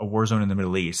a war zone in the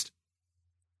Middle East,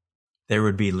 there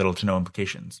would be little to no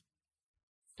implications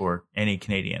for any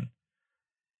Canadian.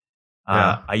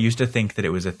 Yeah. I used to think that it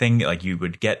was a thing, like you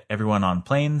would get everyone on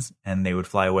planes and they would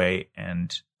fly away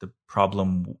and the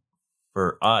problem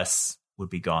for us would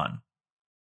be gone.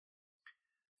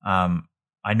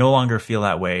 I no longer feel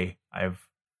that way.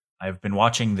 I've been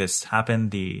watching this happen,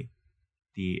 the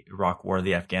Iraq War,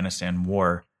 the Afghanistan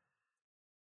War.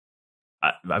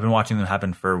 I've been watching them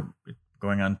happen for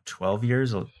going on 12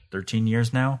 years or 13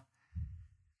 years now.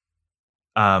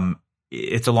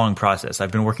 It's a long process.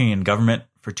 I've been working in government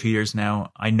for 2 years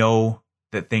now. I know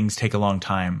that things take a long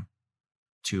time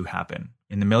to happen.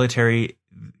 In the military,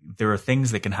 there are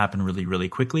things that can happen really, really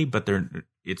quickly, but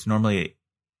it's normally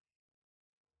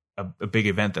a big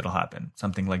event that'll happen.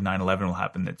 Something like 9/11 will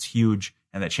happen that's huge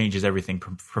and that changes everything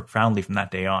profoundly from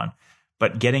that day on.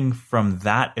 But getting from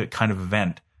that kind of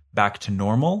event back to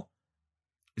normal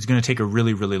is going to take a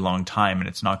really, really long time, and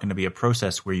it's not going to be a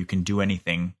process where you can do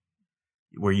anything,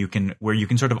 where you can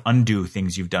sort of undo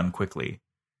things you've done quickly.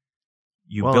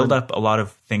 You build up a lot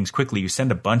of things quickly. You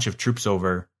send a bunch of troops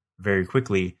over very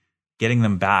quickly. Getting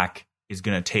them back is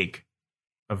going to take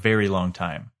a very long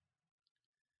time.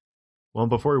 Well,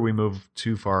 before we move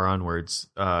too far onwards,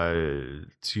 to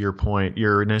your point,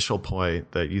 your initial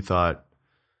point that you thought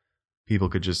people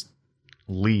could just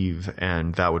leave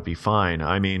and that would be fine.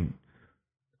 I mean,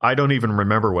 I don't even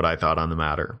remember what I thought on the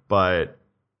matter, but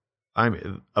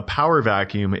a power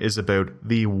vacuum is about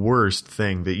the worst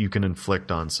thing that you can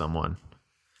inflict on someone.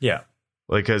 Yeah.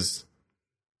 Because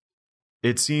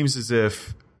it seems as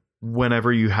if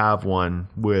whenever you have one,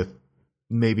 with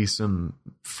maybe some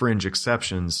fringe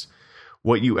exceptions,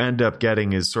 what you end up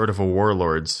getting is sort of a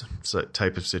warlord's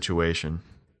type of situation.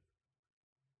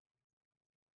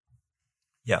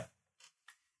 Yeah.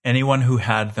 Anyone who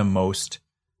had the most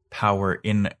power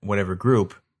in whatever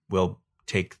group will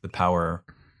take the power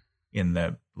in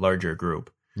the larger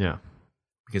group. Yeah.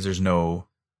 Because there's no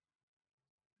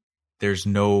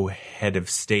head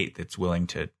of state that's willing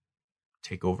to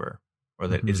take over, or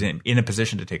that is in a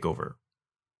position to take over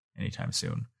anytime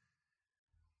soon.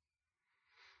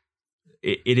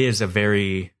 It's a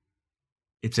very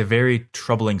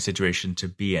troubling situation to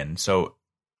be in. So,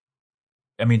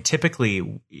 I mean,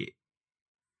 typically,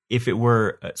 if it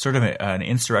were sort of an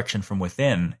insurrection from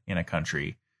within in a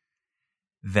country,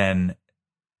 then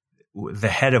the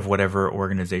head of whatever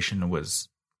organization was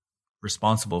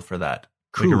responsible for that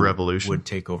coup, like a revolution, would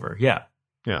take over. Yeah.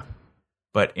 Yeah.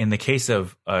 But in the case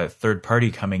of a third party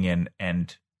coming in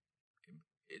and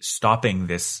stopping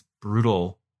this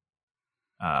brutal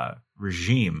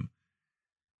regime,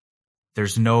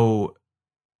 there's no,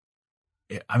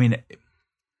 I mean,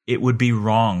 it would be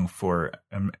wrong for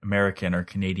American or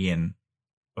Canadian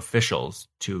officials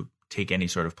to take any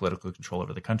sort of political control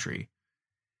over the country.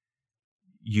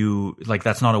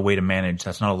 That's not a way to manage.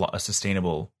 That's not a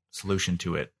sustainable solution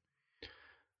to it.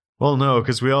 Well, no,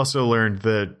 because we also learned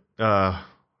that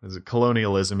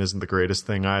colonialism isn't the greatest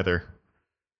thing either.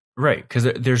 Right, because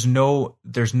there's no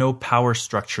power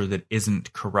structure that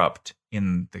isn't corrupt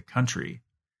in the country.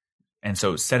 And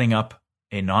so setting up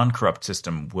a non-corrupt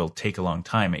system will take a long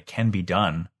time. It can be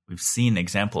done. We've seen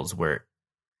examples where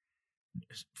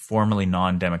formerly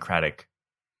non-democratic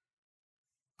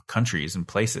countries and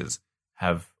places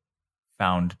have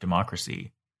found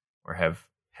democracy or have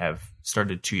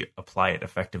started to apply it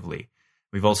effectively.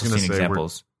 We've also seen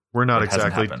examples. We're not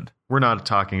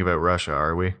talking about Russia,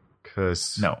 are we?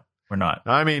 No, we're not.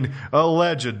 I mean,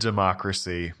 alleged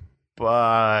democracy,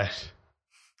 but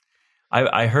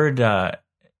I heard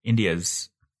India's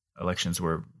elections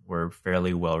were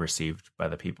fairly well received by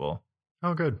the people.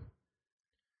 Oh, good.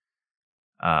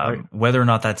 Whether or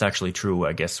not that's actually true,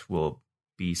 I guess will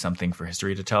be something for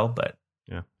history to tell. But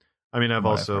yeah, I mean, I've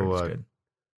also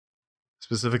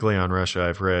specifically on Russia,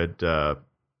 I've read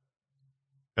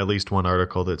at least one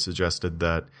article that suggested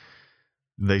that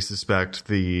they suspect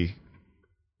the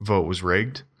vote was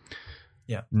rigged.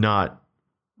 Yeah, not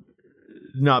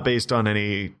based on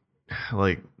any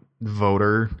like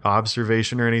voter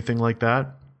observation or anything like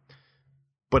that,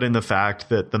 but in the fact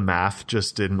that the math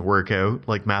just didn't work out.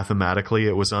 Like mathematically,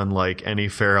 it was unlike any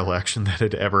fair election that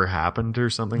had ever happened or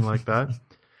something like that.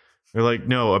 They're like,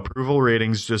 no, approval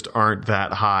ratings just aren't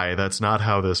that high. That's not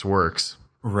how this works.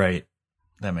 Right.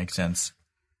 That makes sense.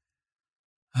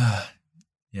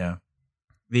 Yeah.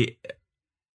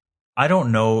 I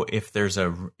don't know if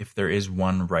there is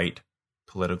one right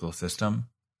political system.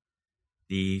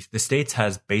 The States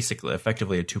has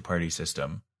effectively a two-party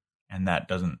system, and that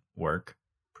doesn't work.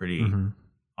 Pretty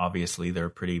obviously, there are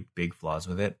pretty big flaws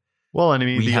with it. Well, and I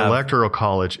mean, the Electoral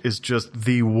College is just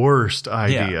the worst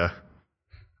idea.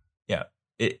 Yeah.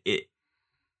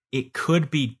 It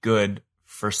could be good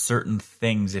for certain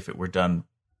things if it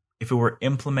were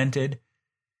implemented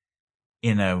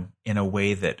in a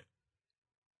way that.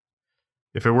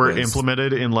 If it were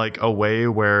implemented in like a way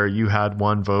where you had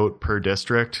one vote per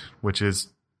district, which is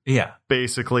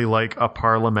basically like a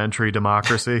parliamentary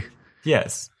democracy.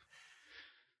 Yes.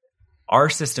 Our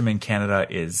system in Canada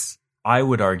is, I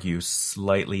would argue,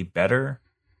 slightly better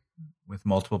with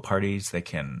multiple parties that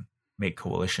can make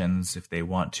coalitions if they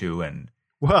want to. And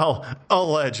well,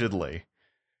 allegedly,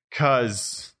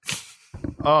 because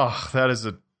that is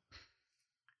a.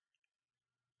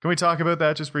 Can we talk about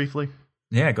that just briefly?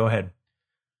 Yeah, go ahead.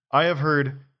 I have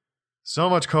heard so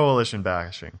much coalition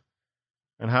bashing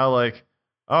and how like,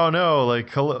 oh no,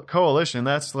 like coalition,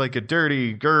 that's like a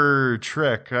dirty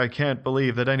trick. I can't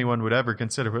believe that anyone would ever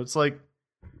consider it. It's like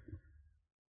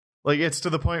it's to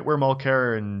the point where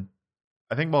Mulcair and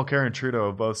Trudeau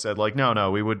have both said like,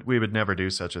 no, we would never do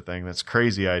such a thing. That's a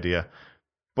crazy idea.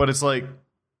 But it's like,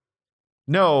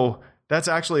 no, that's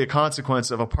actually a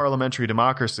consequence of a parliamentary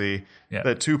democracy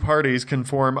that two parties can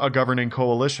form a governing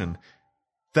coalition.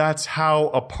 That's how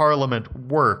a parliament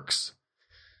works.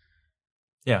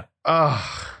 Yeah.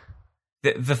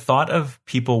 The thought of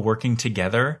people working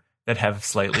together that have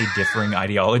slightly differing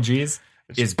ideologies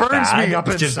burns me up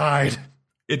inside.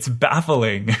 It's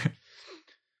baffling.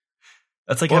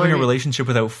 That's like having a relationship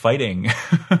without fighting.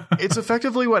 It's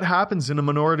effectively what happens in a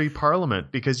minority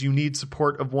parliament because you need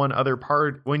support of one other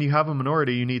party. When you have a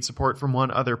minority, you need support from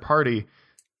one other party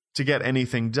to get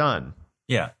anything done.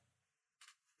 Yeah.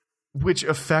 Which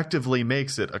effectively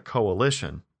makes it a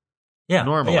coalition. Yeah.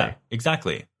 Normally. Yeah,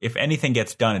 exactly. If anything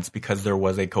gets done, it's because there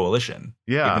was a coalition.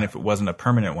 Yeah. Even if it wasn't a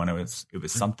permanent one, it was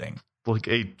something. Like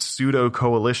a pseudo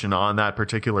coalition on that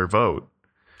particular vote.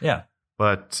 Yeah.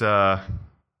 But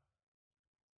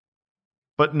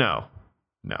no.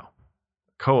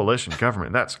 Coalition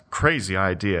government, that's a crazy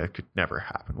idea. It could never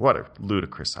happen. What a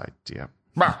ludicrous idea.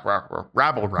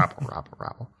 Rabble.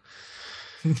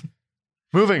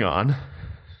 Moving on.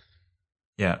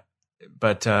 Yeah.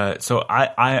 But so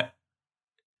I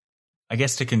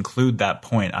guess to conclude that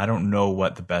point, I don't know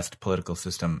what the best political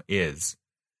system is,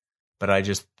 but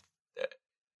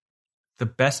the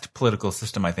best political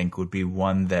system, I think, would be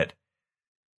one that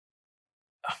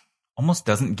almost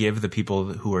doesn't give the people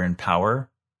who are in power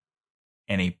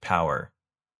any power.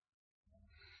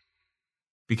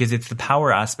 Because it's the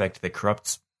power aspect that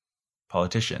corrupts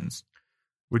politicians.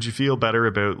 Would you feel better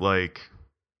about like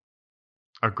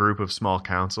a group of small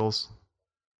councils?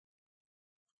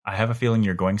 I have a feeling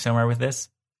you're going somewhere with this.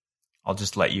 I'll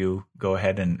just let you go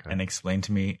ahead and explain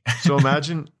to me. So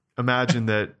imagine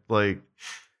that, like,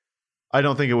 I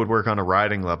don't think it would work on a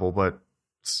riding level, but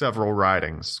several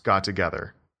ridings got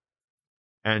together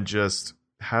and just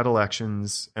had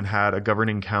elections and had a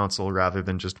governing council rather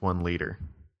than just one leader.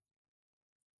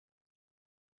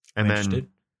 And then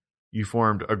you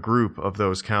formed a group of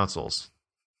those councils.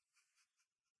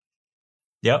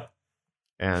 Yep.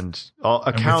 And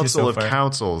a council of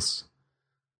councils,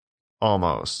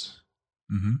 almost.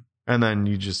 Mm-hmm. And then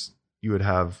you would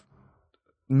have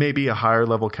maybe a higher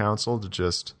level council to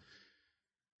just,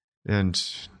 and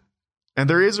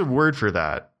there is a word for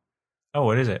that. Oh,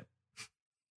 what is it?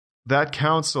 That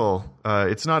council,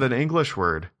 it's not an English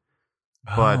word,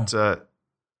 but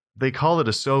they call it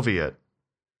a Soviet.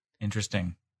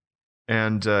 Interesting.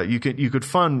 And you could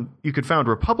found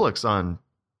republics on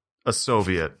a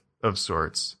Soviet of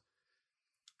sorts.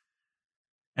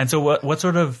 And so what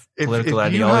sort of political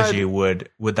ideology would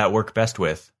that work best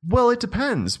with? Well, it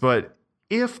depends, but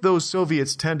if those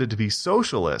Soviets tended to be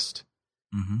socialist,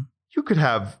 mm-hmm. you could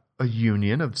have a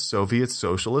union of Soviet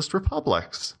socialist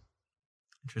republics.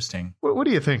 Interesting. What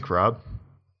do you think, Rob?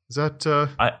 Is that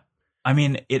I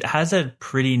mean, it has a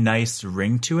pretty nice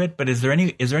ring to it, but is there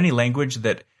any language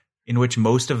that in which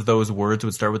most of those words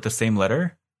would start with the same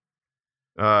letter?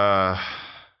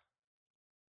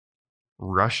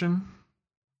 Russian?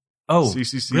 Oh,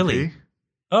 CCCP? Really?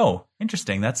 Oh,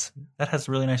 interesting. That has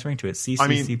a really nice ring to it.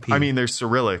 CCCP. I mean, they're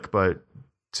Cyrillic, but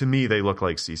to me, they look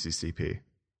like CCCP.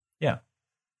 Yeah.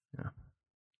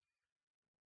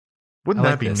 Wouldn't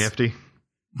that be nifty?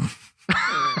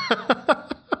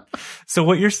 So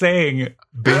what you're saying,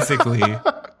 basically,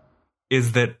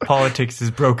 is that politics is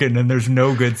broken and there's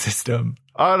no good system.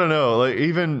 I don't know. Like,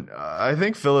 even I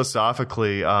think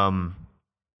philosophically, I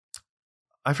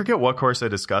forget what course I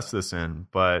discussed this in,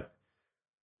 but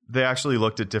they actually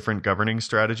looked at different governing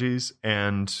strategies,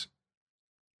 and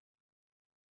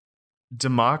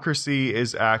democracy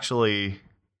is actually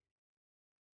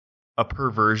a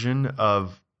perversion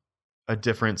of a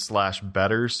different /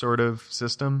 better sort of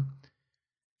system.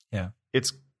 Yeah.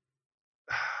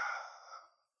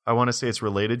 I want to say it's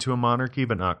related to a monarchy,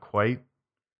 but not quite.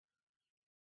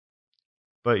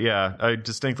 But yeah, I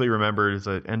distinctly remember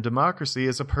that, and democracy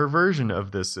is a perversion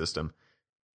of this system.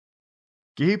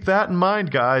 Keep that in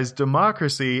mind, guys.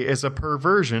 Democracy is a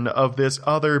perversion of this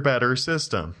other better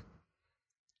system.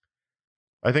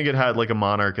 I think it had like a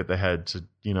monarch at the head to,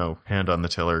 hand on the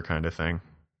tiller kind of thing.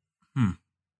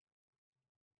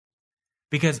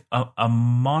 Because a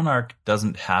monarch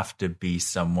doesn't have to be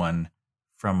someone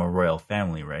from a royal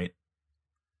family, right?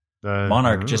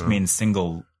 Monarch just means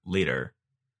single leader.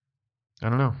 I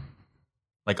don't know.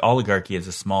 Like oligarchy is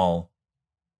a small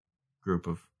group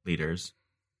of leaders.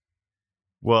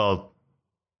 Well,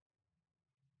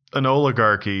 an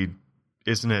oligarchy,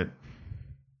 isn't it?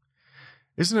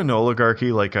 Isn't an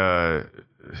oligarchy like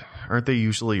aren't they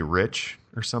usually rich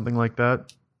or something like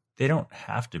that? They don't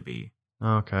have to be.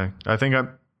 Okay. I think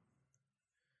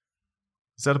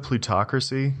is that a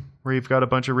plutocracy where you've got a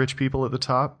bunch of rich people at the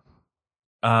top?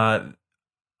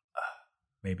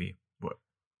 Maybe. What?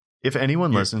 If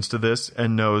anyone listens to this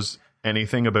and knows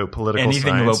anything about political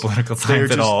science they're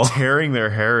at all, just tearing their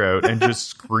hair out and just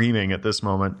screaming at this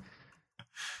moment.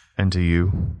 And to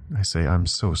you, I say, I'm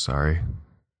so sorry.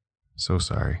 So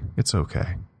sorry. It's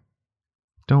okay.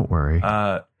 Don't worry.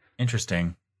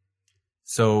 Interesting.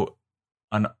 So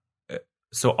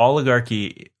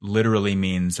oligarchy literally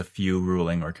means a few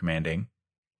ruling or commanding.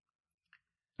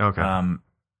 Okay.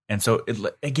 And so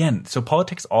so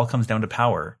politics all comes down to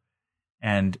power.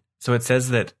 And so it says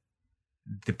that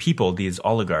the people, these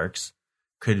oligarchs,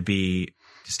 could be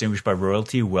distinguished by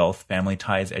royalty, wealth, family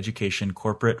ties, education,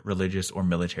 corporate, religious, or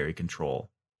military control.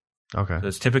 Okay. So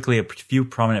there's typically a few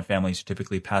prominent families who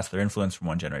typically pass their influence from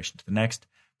one generation to the next,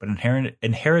 but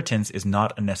inheritance is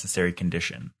not a necessary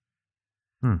condition.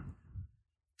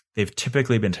 They've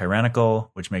typically been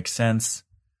tyrannical, which makes sense.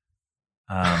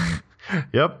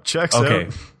 Yep, checks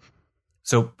out.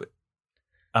 So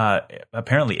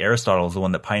apparently Aristotle is the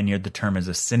one that pioneered the term as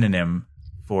a synonym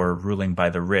for ruling by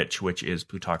the rich, which is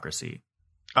plutocracy.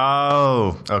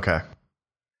 Oh, okay.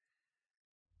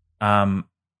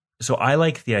 So I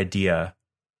like the idea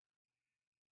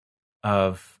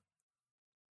of,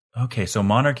 okay, so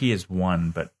monarchy is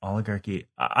one, but oligarchy,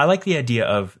 I like the idea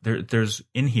of there's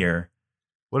in here.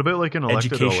 What about like an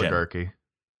elected oligarchy?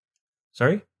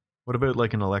 Sorry? What about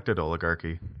like an elected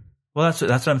oligarchy? Well, that's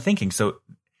what I'm thinking. So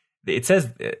it says,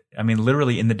 I mean,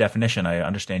 literally in the definition, I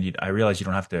understand I realize you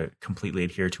don't have to completely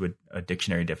adhere to a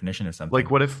dictionary definition of something. Like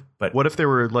what if there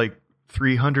were like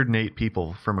 308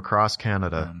 people from across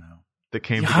Canada that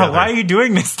came together? Why are you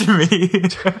doing this to me?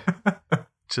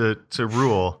 to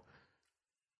rule.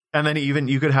 And then even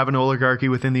you could have an oligarchy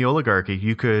within the oligarchy.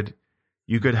 You could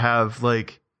have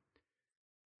like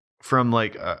from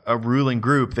like a ruling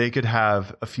group, they could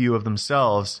have a few of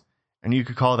themselves, and you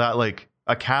could call that like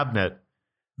a cabinet.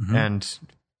 Mm-hmm. And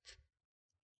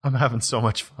I'm having so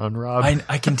much fun, Rob.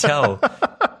 I can tell.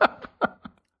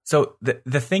 So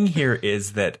the thing here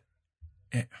is that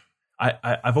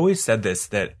I've always said this,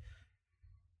 that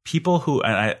people who,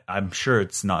 and I'm sure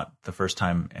it's not the first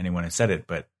time anyone has said it,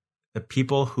 but the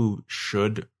people who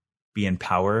should be in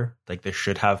power, like they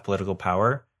should have political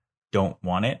power, don't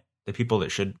want it. The people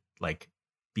that should like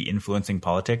be influencing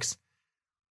politics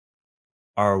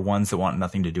are ones that want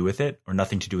nothing to do with it, or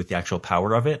nothing to do with the actual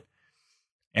power of it.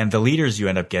 And the leaders you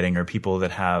end up getting are people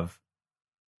that have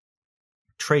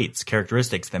traits,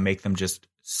 characteristics that make them just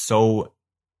so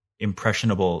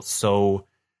impressionable, so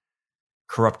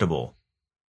corruptible.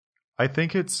 I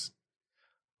think it's,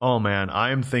 oh man,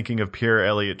 I am thinking of Pierre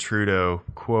Elliott Trudeau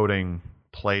quoting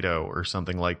Plato or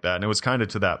something like that. And it was kind of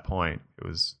to that point. It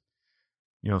was,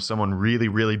 someone really,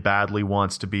 really badly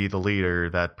wants to be the leader.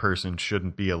 That person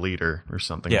shouldn't be a leader or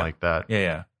something like that.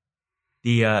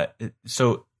 Yeah.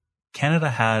 So Canada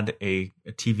had a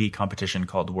TV competition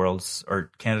called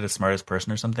Canada's Smartest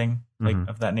Person or something like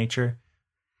of that nature.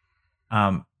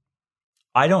 I'm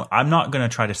not going to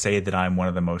try to say that I'm one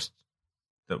of the most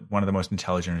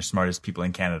intelligent or smartest people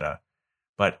in Canada,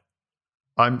 but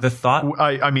I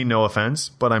mean, no offense,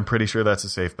 but I'm pretty sure that's a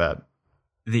safe bet.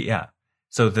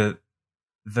 So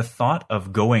the thought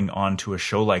of going on to a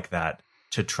show like that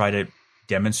to try to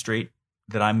demonstrate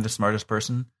that I'm the smartest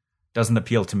person doesn't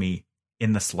appeal to me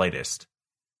in the slightest.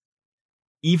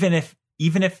 Even if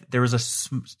there was a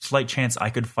slight chance I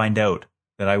could find out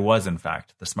that I was in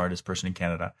fact the smartest person in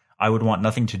Canada, I would want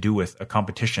nothing to do with a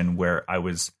competition where I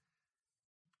was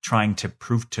trying to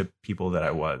prove to people that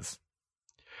I was.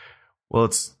 Well,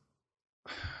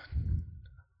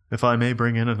 if I may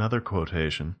bring in another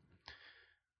quotation,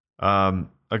 a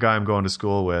guy I'm going to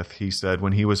school with, he said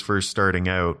when he was first starting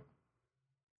out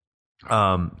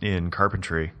in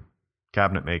carpentry,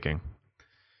 cabinet making,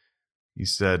 he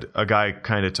said a guy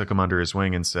kind of took him under his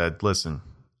wing and said, listen,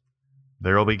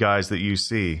 there will be guys that you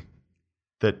see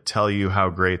that tell you how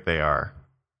great they are.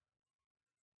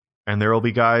 And there will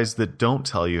be guys that don't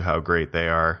tell you how great they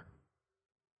are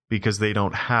because they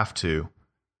don't have to,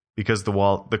 because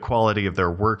the quality of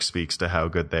their work speaks to how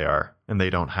good they are, and they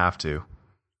don't have to.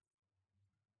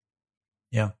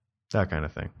 Yeah. That kind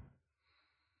of thing.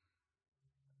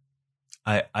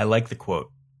 I like the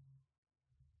quote.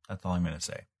 That's all I'm going to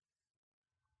say.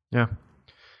 Yeah.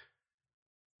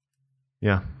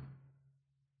 Yeah.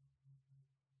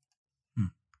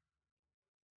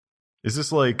 Is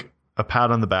this like a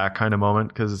pat on the back kind of moment?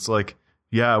 Because it's like,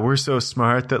 yeah, we're so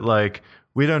smart that like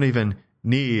we don't even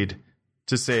need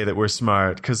to say that we're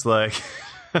smart because like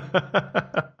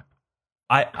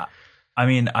I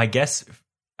mean, I guess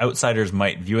outsiders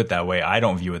might view it that way. I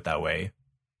don't view it that way.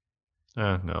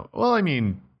 No. Well, I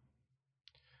mean,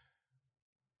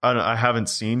 I haven't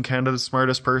seen Canada's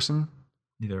Smartest Person.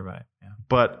 Neither have I. Yeah.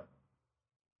 But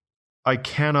I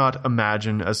cannot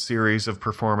imagine a series of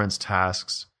performance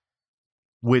tasks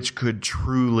which could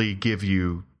truly give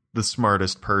you the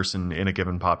smartest person in a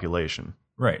given population.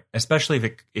 Right.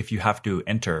 Especially if you have to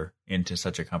enter into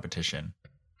such a competition.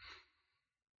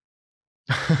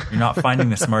 You're not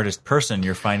finding the smartest person.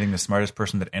 You're finding the smartest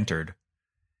person that entered.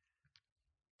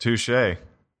 Touché.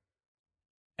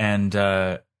 And,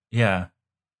 yeah.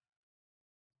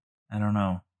 I don't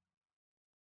know.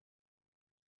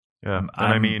 Yeah. And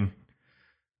I mean,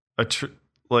 if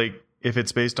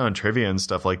it's based on trivia and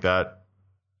stuff like that,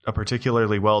 a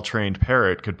particularly well-trained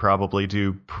parrot could probably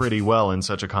do pretty well in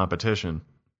such a competition.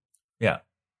 Yeah.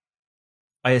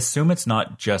 I assume it's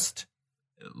not just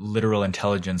literal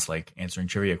intelligence like answering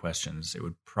trivia questions. It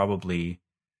would probably...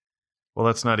 Well,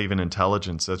 that's not even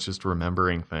intelligence. That's just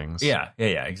remembering things. Yeah,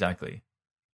 exactly.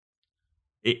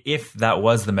 If that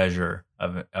was the measure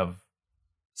of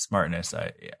smartness,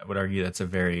 I would argue that's a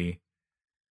very...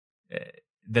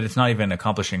 that it's not even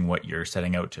accomplishing what you're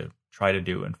setting out to try to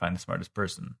do and find the smartest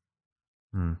person.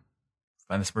 Find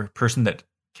the person that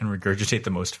can regurgitate the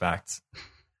most facts.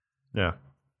 Yeah.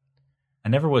 I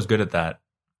never was good at that.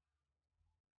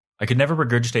 I could never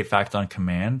regurgitate facts on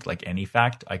command, like any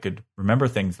fact. I could remember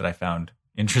things that I found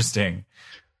interesting.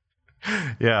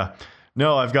 Yeah.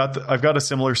 No, I've got a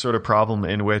similar sort of problem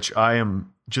in which I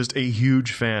am just a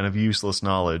huge fan of useless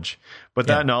knowledge, but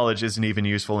that knowledge isn't even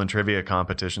useful in trivia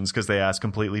competitions because they ask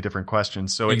completely different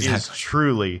questions. So it is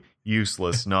truly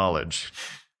useless knowledge.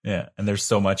 Yeah, and there's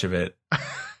so much of it.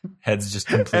 Head's just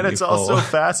completely and it's full. Also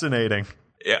fascinating.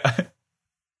 Yeah.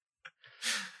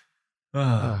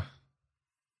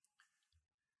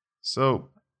 So,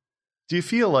 do you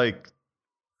feel like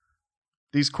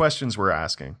these questions we're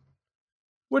asking,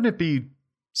 wouldn't it be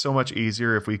so much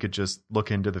easier if we could just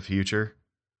look into the future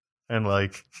and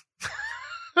like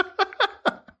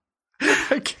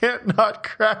I can't not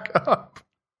crack up.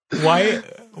 Why do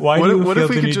you feel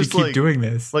the need to keep doing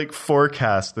this? Like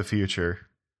forecast the future.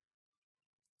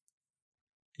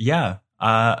 Yeah.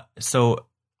 So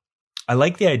I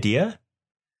like the idea,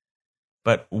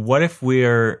 but what if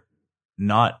we're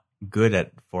not good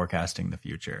at forecasting the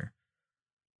future?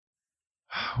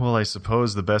 Well, I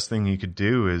suppose the best thing you could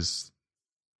do is,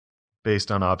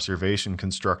 based on observation,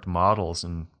 construct models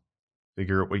and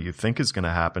figure out what you think is going to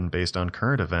happen based on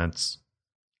current events.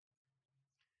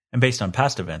 And based on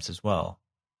past events as well,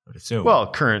 I would assume.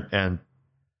 Well, current and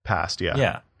past, yeah.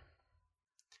 Yeah.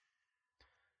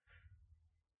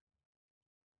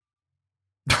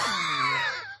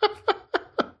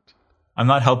 I'm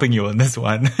not helping you on this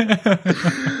one.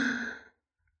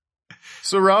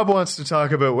 So Rob wants to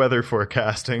talk about weather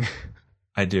forecasting.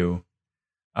 I do.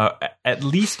 At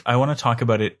least I want to talk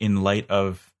about it in light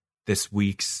of this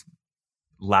week's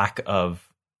lack of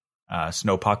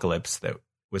snowpocalypse that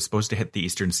was supposed to hit the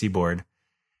eastern seaboard.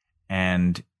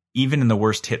 And even in the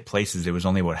worst hit places, it was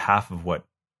only about half of what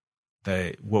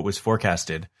was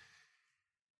forecasted.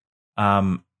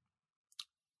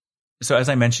 So as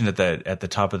I mentioned at the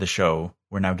top of the show,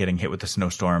 we're now getting hit with the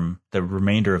snowstorm, the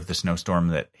remainder of the snowstorm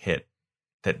that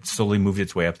slowly moved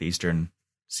its way up the eastern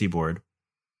seaboard.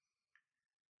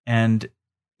 And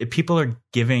people are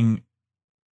giving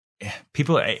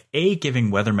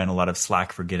weathermen a lot of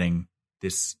slack for getting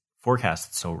this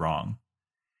forecast so wrong.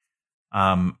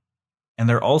 And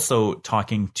they're also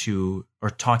talking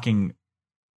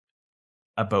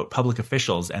about public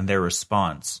officials and their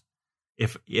response.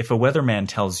 If a weatherman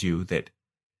tells you that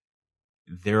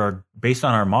based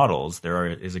on our models,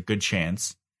 is a good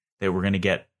chance that we're going to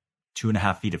get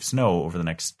 2.5 feet of snow over the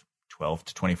next 12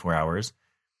 to 24 hours,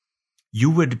 you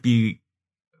would be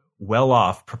well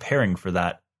off preparing for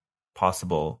that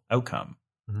possible outcome.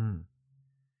 Mm-hmm.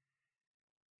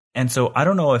 And so I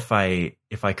don't know if I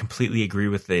completely agree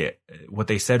with what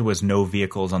they said was no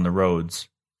vehicles on the roads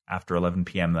after 11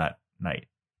 p.m. that night.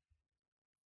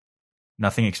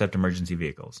 Nothing except emergency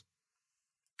vehicles,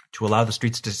 to allow the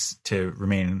streets to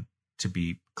remain to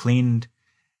be cleaned.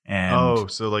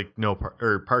 And so like no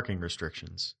parking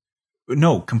restrictions.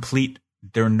 No, complete.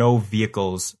 There are no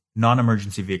vehicles,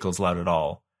 non-emergency vehicles allowed at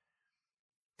all.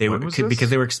 Because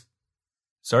they were.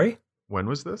 Sorry, when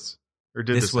was this? Or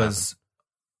did this was?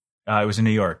 It was in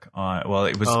New York. It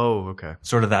was. Oh, okay.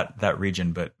 Sort of that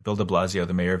region, but Bill de Blasio,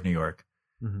 the mayor of New York,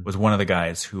 mm-hmm. was one of the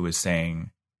guys who was saying.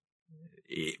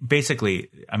 Basically,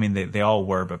 I mean, they all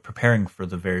were, but preparing for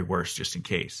the very worst just in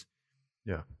case.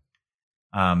 Yeah.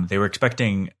 They were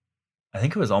expecting, I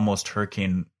think it was almost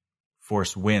hurricane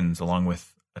force winds along with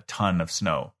a ton of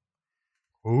snow.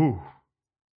 Ooh.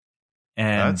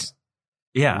 And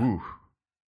yeah. Ooh.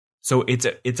 So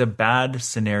it's a bad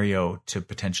scenario to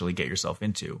potentially get yourself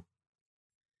into.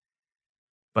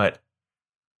 But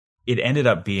it ended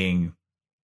up being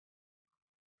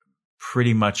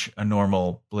pretty much a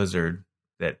normal blizzard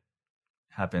that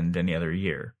happened any other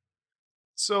year.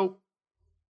 So,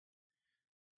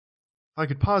 if I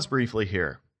could pause briefly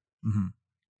here mm-hmm.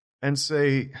 and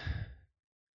say,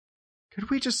 could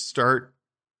we just start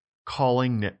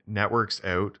calling networks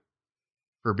out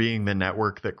for being the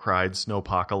network that cried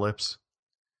snowpocalypse?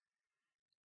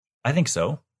 I think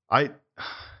so. How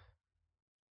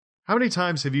many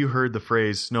times have you heard the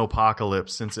phrase snowpocalypse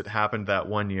since it happened that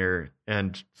one year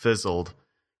and fizzled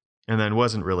and then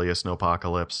wasn't really a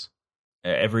snowpocalypse?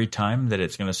 Every time that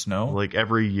it's going to snow? Like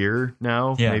every year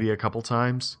now? Yeah. Maybe a couple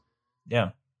times?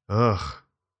 Yeah. Ugh.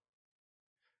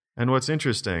 And what's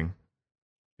interesting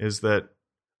is that,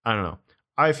 I don't know,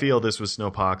 I feel this was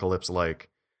snowpocalypse like.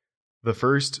 The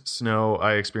first snow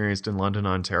I experienced in London,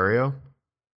 Ontario,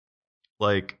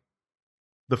 like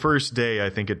the first day, I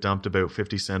think it dumped about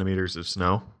 50 centimeters of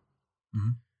snow.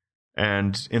 Mm-hmm.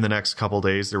 And in the next couple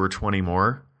days, there were 20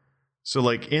 more. So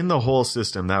like in the whole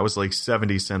system, that was like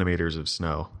 70 centimeters of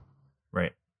snow.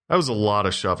 Right. That was a lot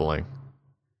of shoveling.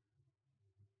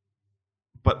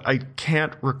 But I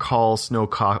can't recall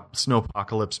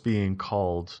snowpocalypse being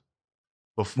called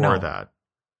before that.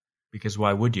 Because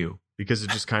why would you? Because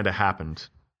it just kind of happened.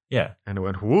 Yeah. And it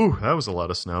went, whoo, that was a lot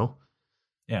of snow.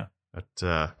 Yeah.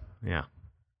 But, yeah.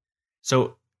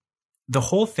 So the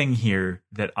whole thing here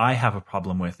that I have a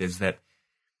problem with is that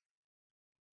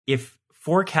if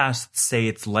forecasts say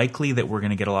it's likely that we're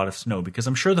going to get a lot of snow, because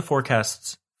I'm sure the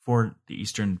forecasts for the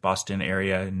eastern Boston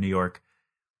area in New York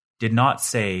did not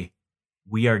say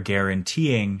we are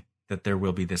guaranteeing that there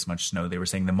will be this much snow. They were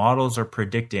saying the models are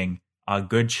predicting a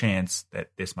good chance that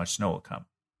this much snow will come.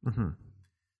 Mm-hmm.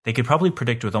 They could probably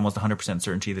predict with almost 100%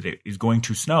 certainty that it is going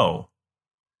to snow,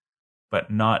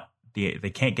 but not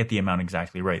they can't get the amount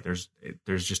exactly right. There's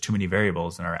just too many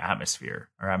variables in our atmosphere.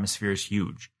 Our atmosphere is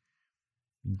huge.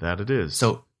 That it is.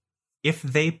 So if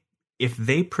they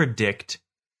predict,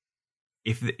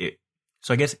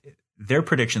 so I guess their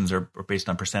predictions are based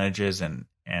on percentages and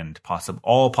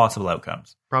all possible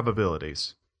outcomes,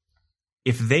 probabilities.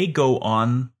 If they go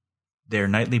on their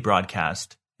nightly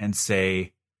broadcast and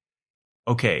say,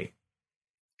 okay,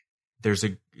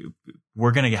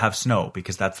 we're going to have snow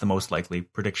because that's the most likely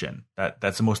prediction.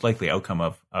 That's the most likely outcome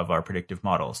of our predictive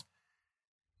models.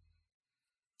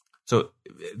 So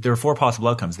there are 4 possible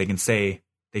outcomes. They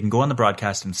can go on the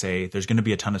broadcast and say, there's going to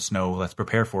be a ton of snow. Let's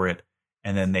prepare for it.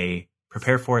 And then they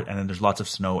prepare for it. And then there's lots of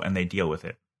snow and they deal with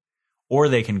it. Or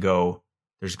they can go,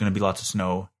 there's going to be lots of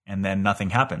snow and then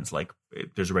nothing happens. Like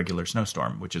there's a regular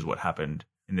snowstorm, which is what happened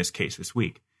in this case this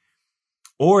week.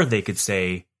 Or they could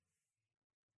say,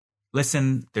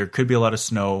 listen, there could be a lot of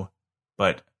snow,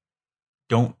 but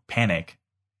don't panic.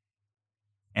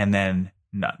 And then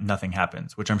nothing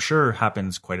happens, which I'm sure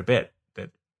happens quite a bit.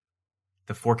 That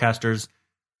the forecasters,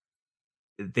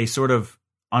 they sort of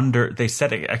they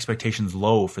set expectations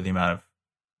low for the amount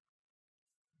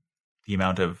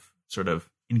of sort of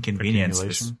inconvenience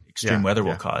this extreme weather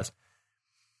will cause.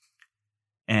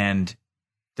 And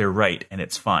they're right, and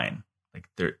it's fine.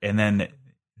 And then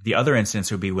the other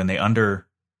instance would be when they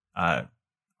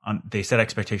they set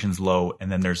expectations low,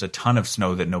 and then there's a ton of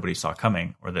snow that nobody saw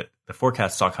coming, or that the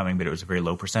forecast saw coming, but it was a very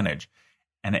low percentage.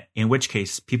 And in which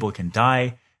case, people can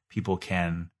die, people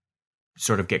can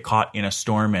sort of get caught in a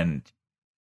storm, and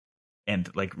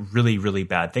like really, really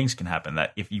bad things can happen.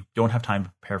 That if you don't have time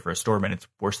to prepare for a storm and it's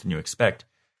worse than you expect,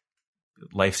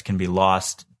 lives can be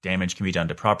lost, damage can be done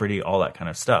to property, all that kind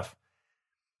of stuff.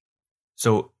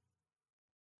 So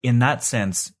in that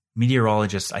sense,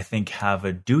 meteorologists, I think, have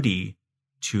a duty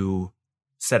to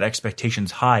set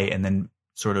expectations high and then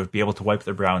sort of be able to wipe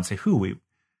their brow and say,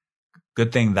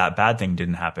 good thing that bad thing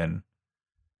didn't happen.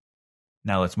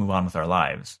 Now let's move on with our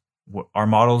lives. Our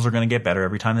models are going to get better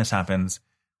every time this happens.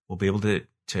 We'll be able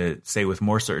to say with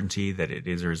more certainty that it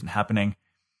is or isn't happening.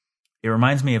 It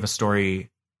reminds me of a story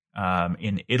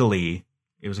in Italy.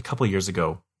 It was a couple of years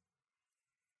ago.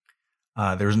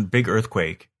 There was a big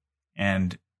earthquake,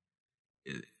 and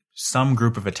some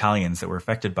group of Italians that were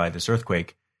affected by this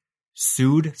earthquake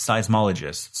sued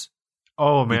seismologists.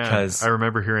 Oh, man. I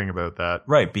remember hearing about that.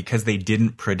 Right, because they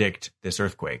didn't predict this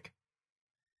earthquake.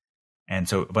 And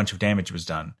so a bunch of damage was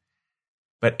done.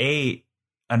 But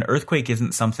an earthquake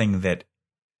isn't something that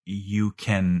you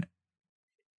can...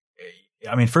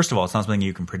 I mean, first of all, it's not something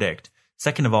you can predict.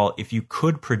 Second of all, if you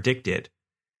could predict it,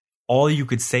 all you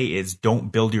could say is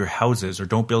don't build your houses or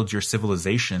don't build your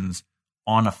civilizations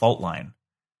on a fault line.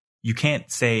 You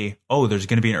can't say, oh, there's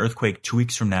going to be an earthquake 2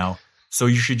 weeks from now, so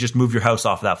you should just move your house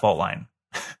off that fault line.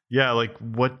 Yeah, like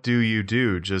what do you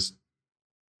do? Just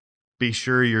be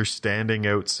sure you're standing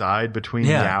outside between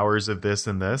the hours of this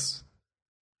and this?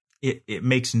 It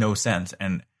makes no sense.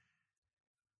 And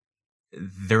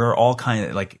there are all kinds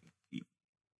of, like,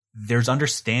 there's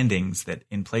understandings that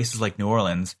in places like New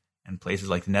Orleans and places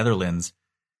like the Netherlands,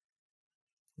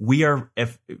 we are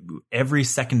every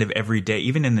second of every day,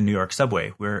 even in the New York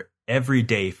subway, we're every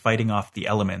day fighting off the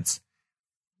elements,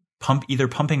 either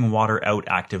pumping water out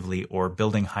actively or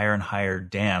building higher and higher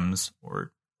dams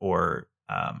or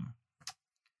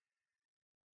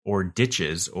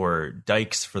ditches or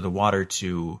dikes for the water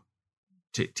to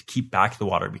keep back the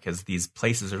water, because these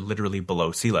places are literally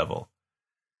below sea level.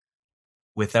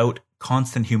 Without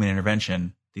constant human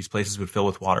intervention, these places would fill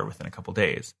with water within a couple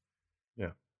days.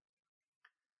 Yeah.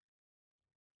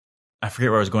 I forget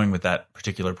where I was going with that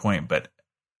particular point, but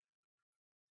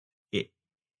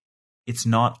it's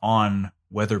not on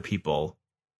weather people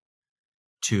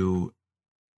to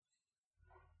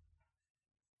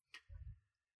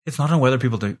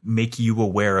make you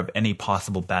aware of any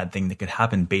possible bad thing that could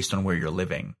happen based on where you're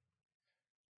living.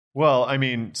 Well, I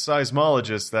mean,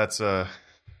 seismologists, that's a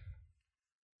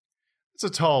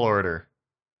tall order.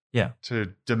 Yeah.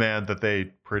 To demand that they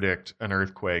predict an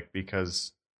earthquake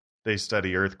because they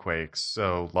study earthquakes,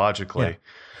 so logically. Yeah.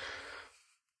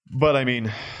 But I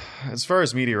mean, as far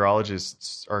as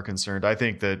meteorologists are concerned, I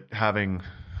think that having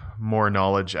more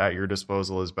knowledge at your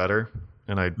disposal is better.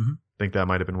 And I think that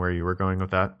might have been where you were going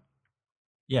with that.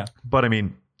 Yeah. But I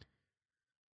mean,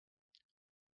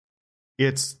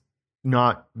 it's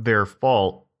not their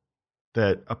fault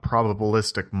that a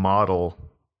probabilistic model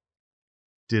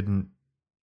didn't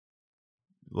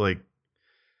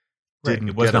get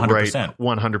it right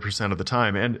 100% of the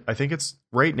time. And I think it's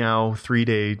right now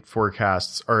 3-day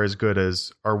forecasts are as good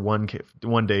as our one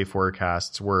day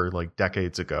forecasts were like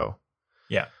decades ago.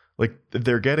 Yeah. Like,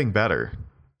 they're getting better,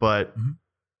 but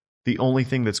the only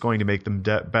thing that's going to make them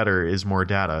better is more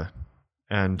data.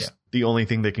 And the only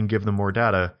thing that can give them more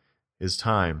data is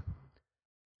time.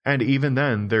 And even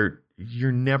then,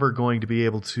 you're never going to be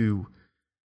able to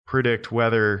predict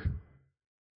weather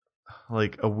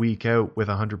like a week out with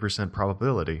 100%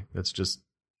 probability. That's just,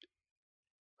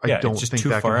 I don't think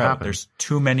that can happen. There's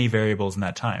too many variables in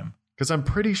that time. Because I'm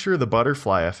pretty sure the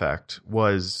butterfly effect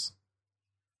was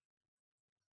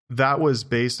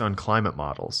based on climate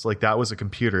models. Like, that was a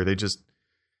computer.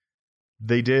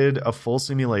 They did a full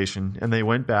simulation, and they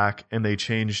went back and they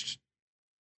changed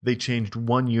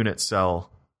one unit cell,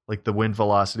 like the wind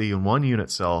velocity in one unit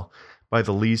cell, by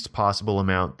the least possible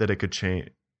amount that it could change,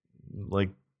 like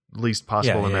least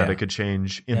possible amount it could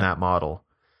change in that model.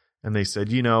 And they said,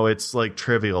 it's like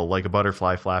trivial, like a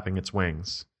butterfly flapping its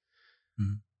wings.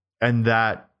 Mm-hmm. And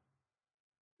that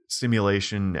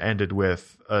simulation ended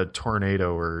with a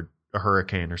tornado or a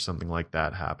hurricane or something like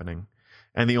that happening.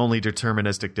 And the only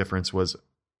deterministic difference was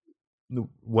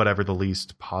whatever the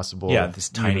least possible this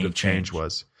tiny change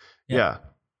was. Yeah.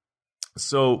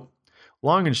 So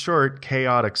long and short,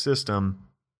 chaotic system.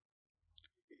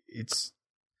 It's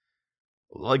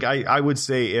like, I would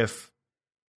say if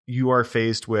you are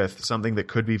faced with something that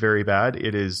could be very bad,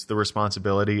 it is the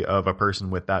responsibility of a person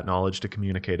with that knowledge to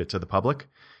communicate it to the public.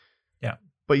 Yeah.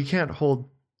 But you can't hold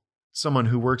someone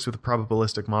who works with a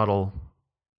probabilistic model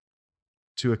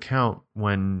to account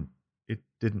when it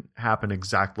didn't happen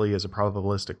exactly as a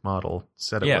probabilistic model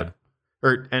said it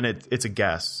would. And it's a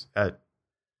guess at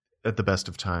the best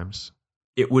of times.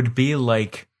 It would be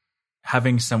like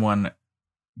having someone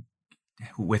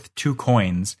with two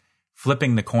coins,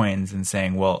 flipping the coins and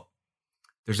saying, well,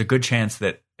 there's a good chance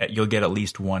that you'll get at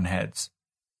least one heads.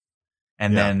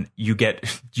 And then you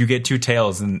get two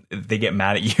tails and they get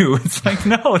mad at you. It's like,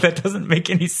 no, that doesn't make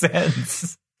any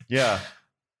sense. Yeah.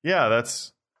 Yeah,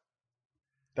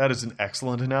 that is an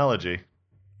excellent analogy.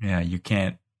 Yeah, you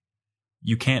can't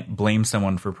blame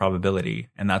someone for probability,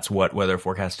 and that's what weather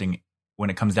forecasting, when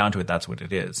it comes down to it, that's what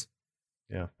it is.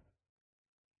 Yeah.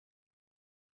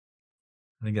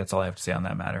 I think that's all I have to say on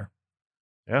that matter.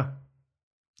 Yeah.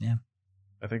 Yeah.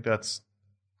 I think that's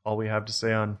all we have to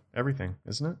say on everything,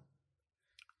 isn't it?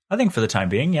 I think for the time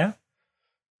being, yeah.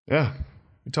 Yeah.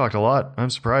 We talked a lot.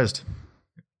 I'm surprised.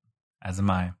 As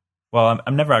am I. Well,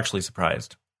 I'm never actually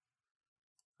surprised.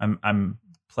 I'm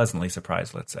pleasantly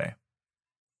surprised, let's say.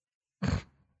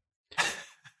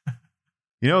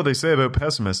 You know what they say about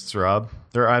pessimists, Rob?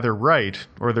 They're either right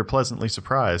or they're pleasantly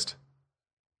surprised.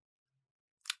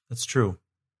 That's true.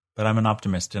 But I'm an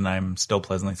optimist, and I'm still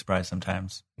pleasantly surprised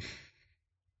sometimes.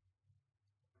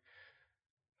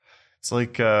 It's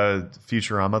like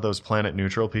Futurama, those planet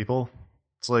neutral people.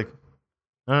 It's like,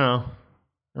 I don't know.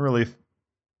 I don't really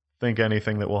think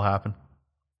anything that will happen.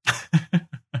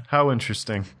 How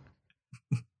interesting.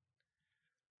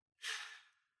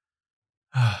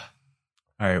 All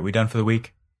right, we done for the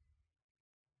week?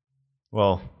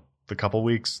 Well, the couple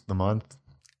weeks, the month,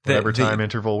 whatever time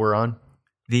interval we're on.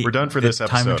 We're done for this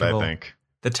episode, I think.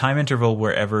 The time interval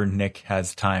wherever Nick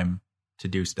has time to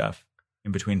do stuff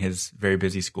in between his very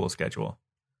busy school schedule.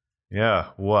 Yeah,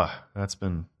 that's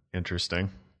been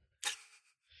interesting.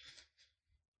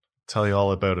 Tell you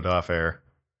all about it off air.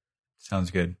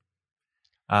 Sounds good.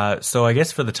 So I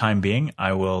guess for the time being,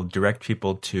 I will direct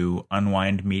people to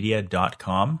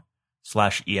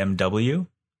unwindmedia.com/EMW.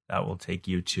 That will take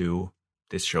you to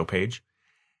this show page.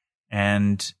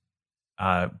 And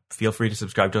feel free to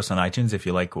subscribe to us on iTunes if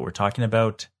you like what we're talking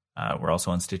about. We're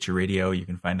also on Stitcher Radio. You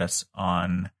can find us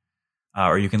on,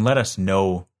 or you can let us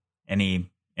know any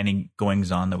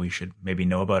goings on that we should maybe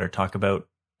know about or talk about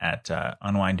at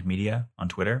Unwind Media on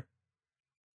Twitter.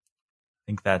 I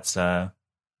think that's a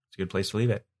good place to leave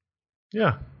it.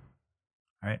 Yeah.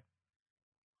 All right.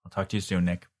 I'll talk to you soon,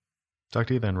 Nick. Talk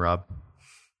to you then, Rob.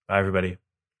 Bye, everybody.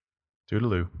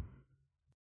 Toodaloo.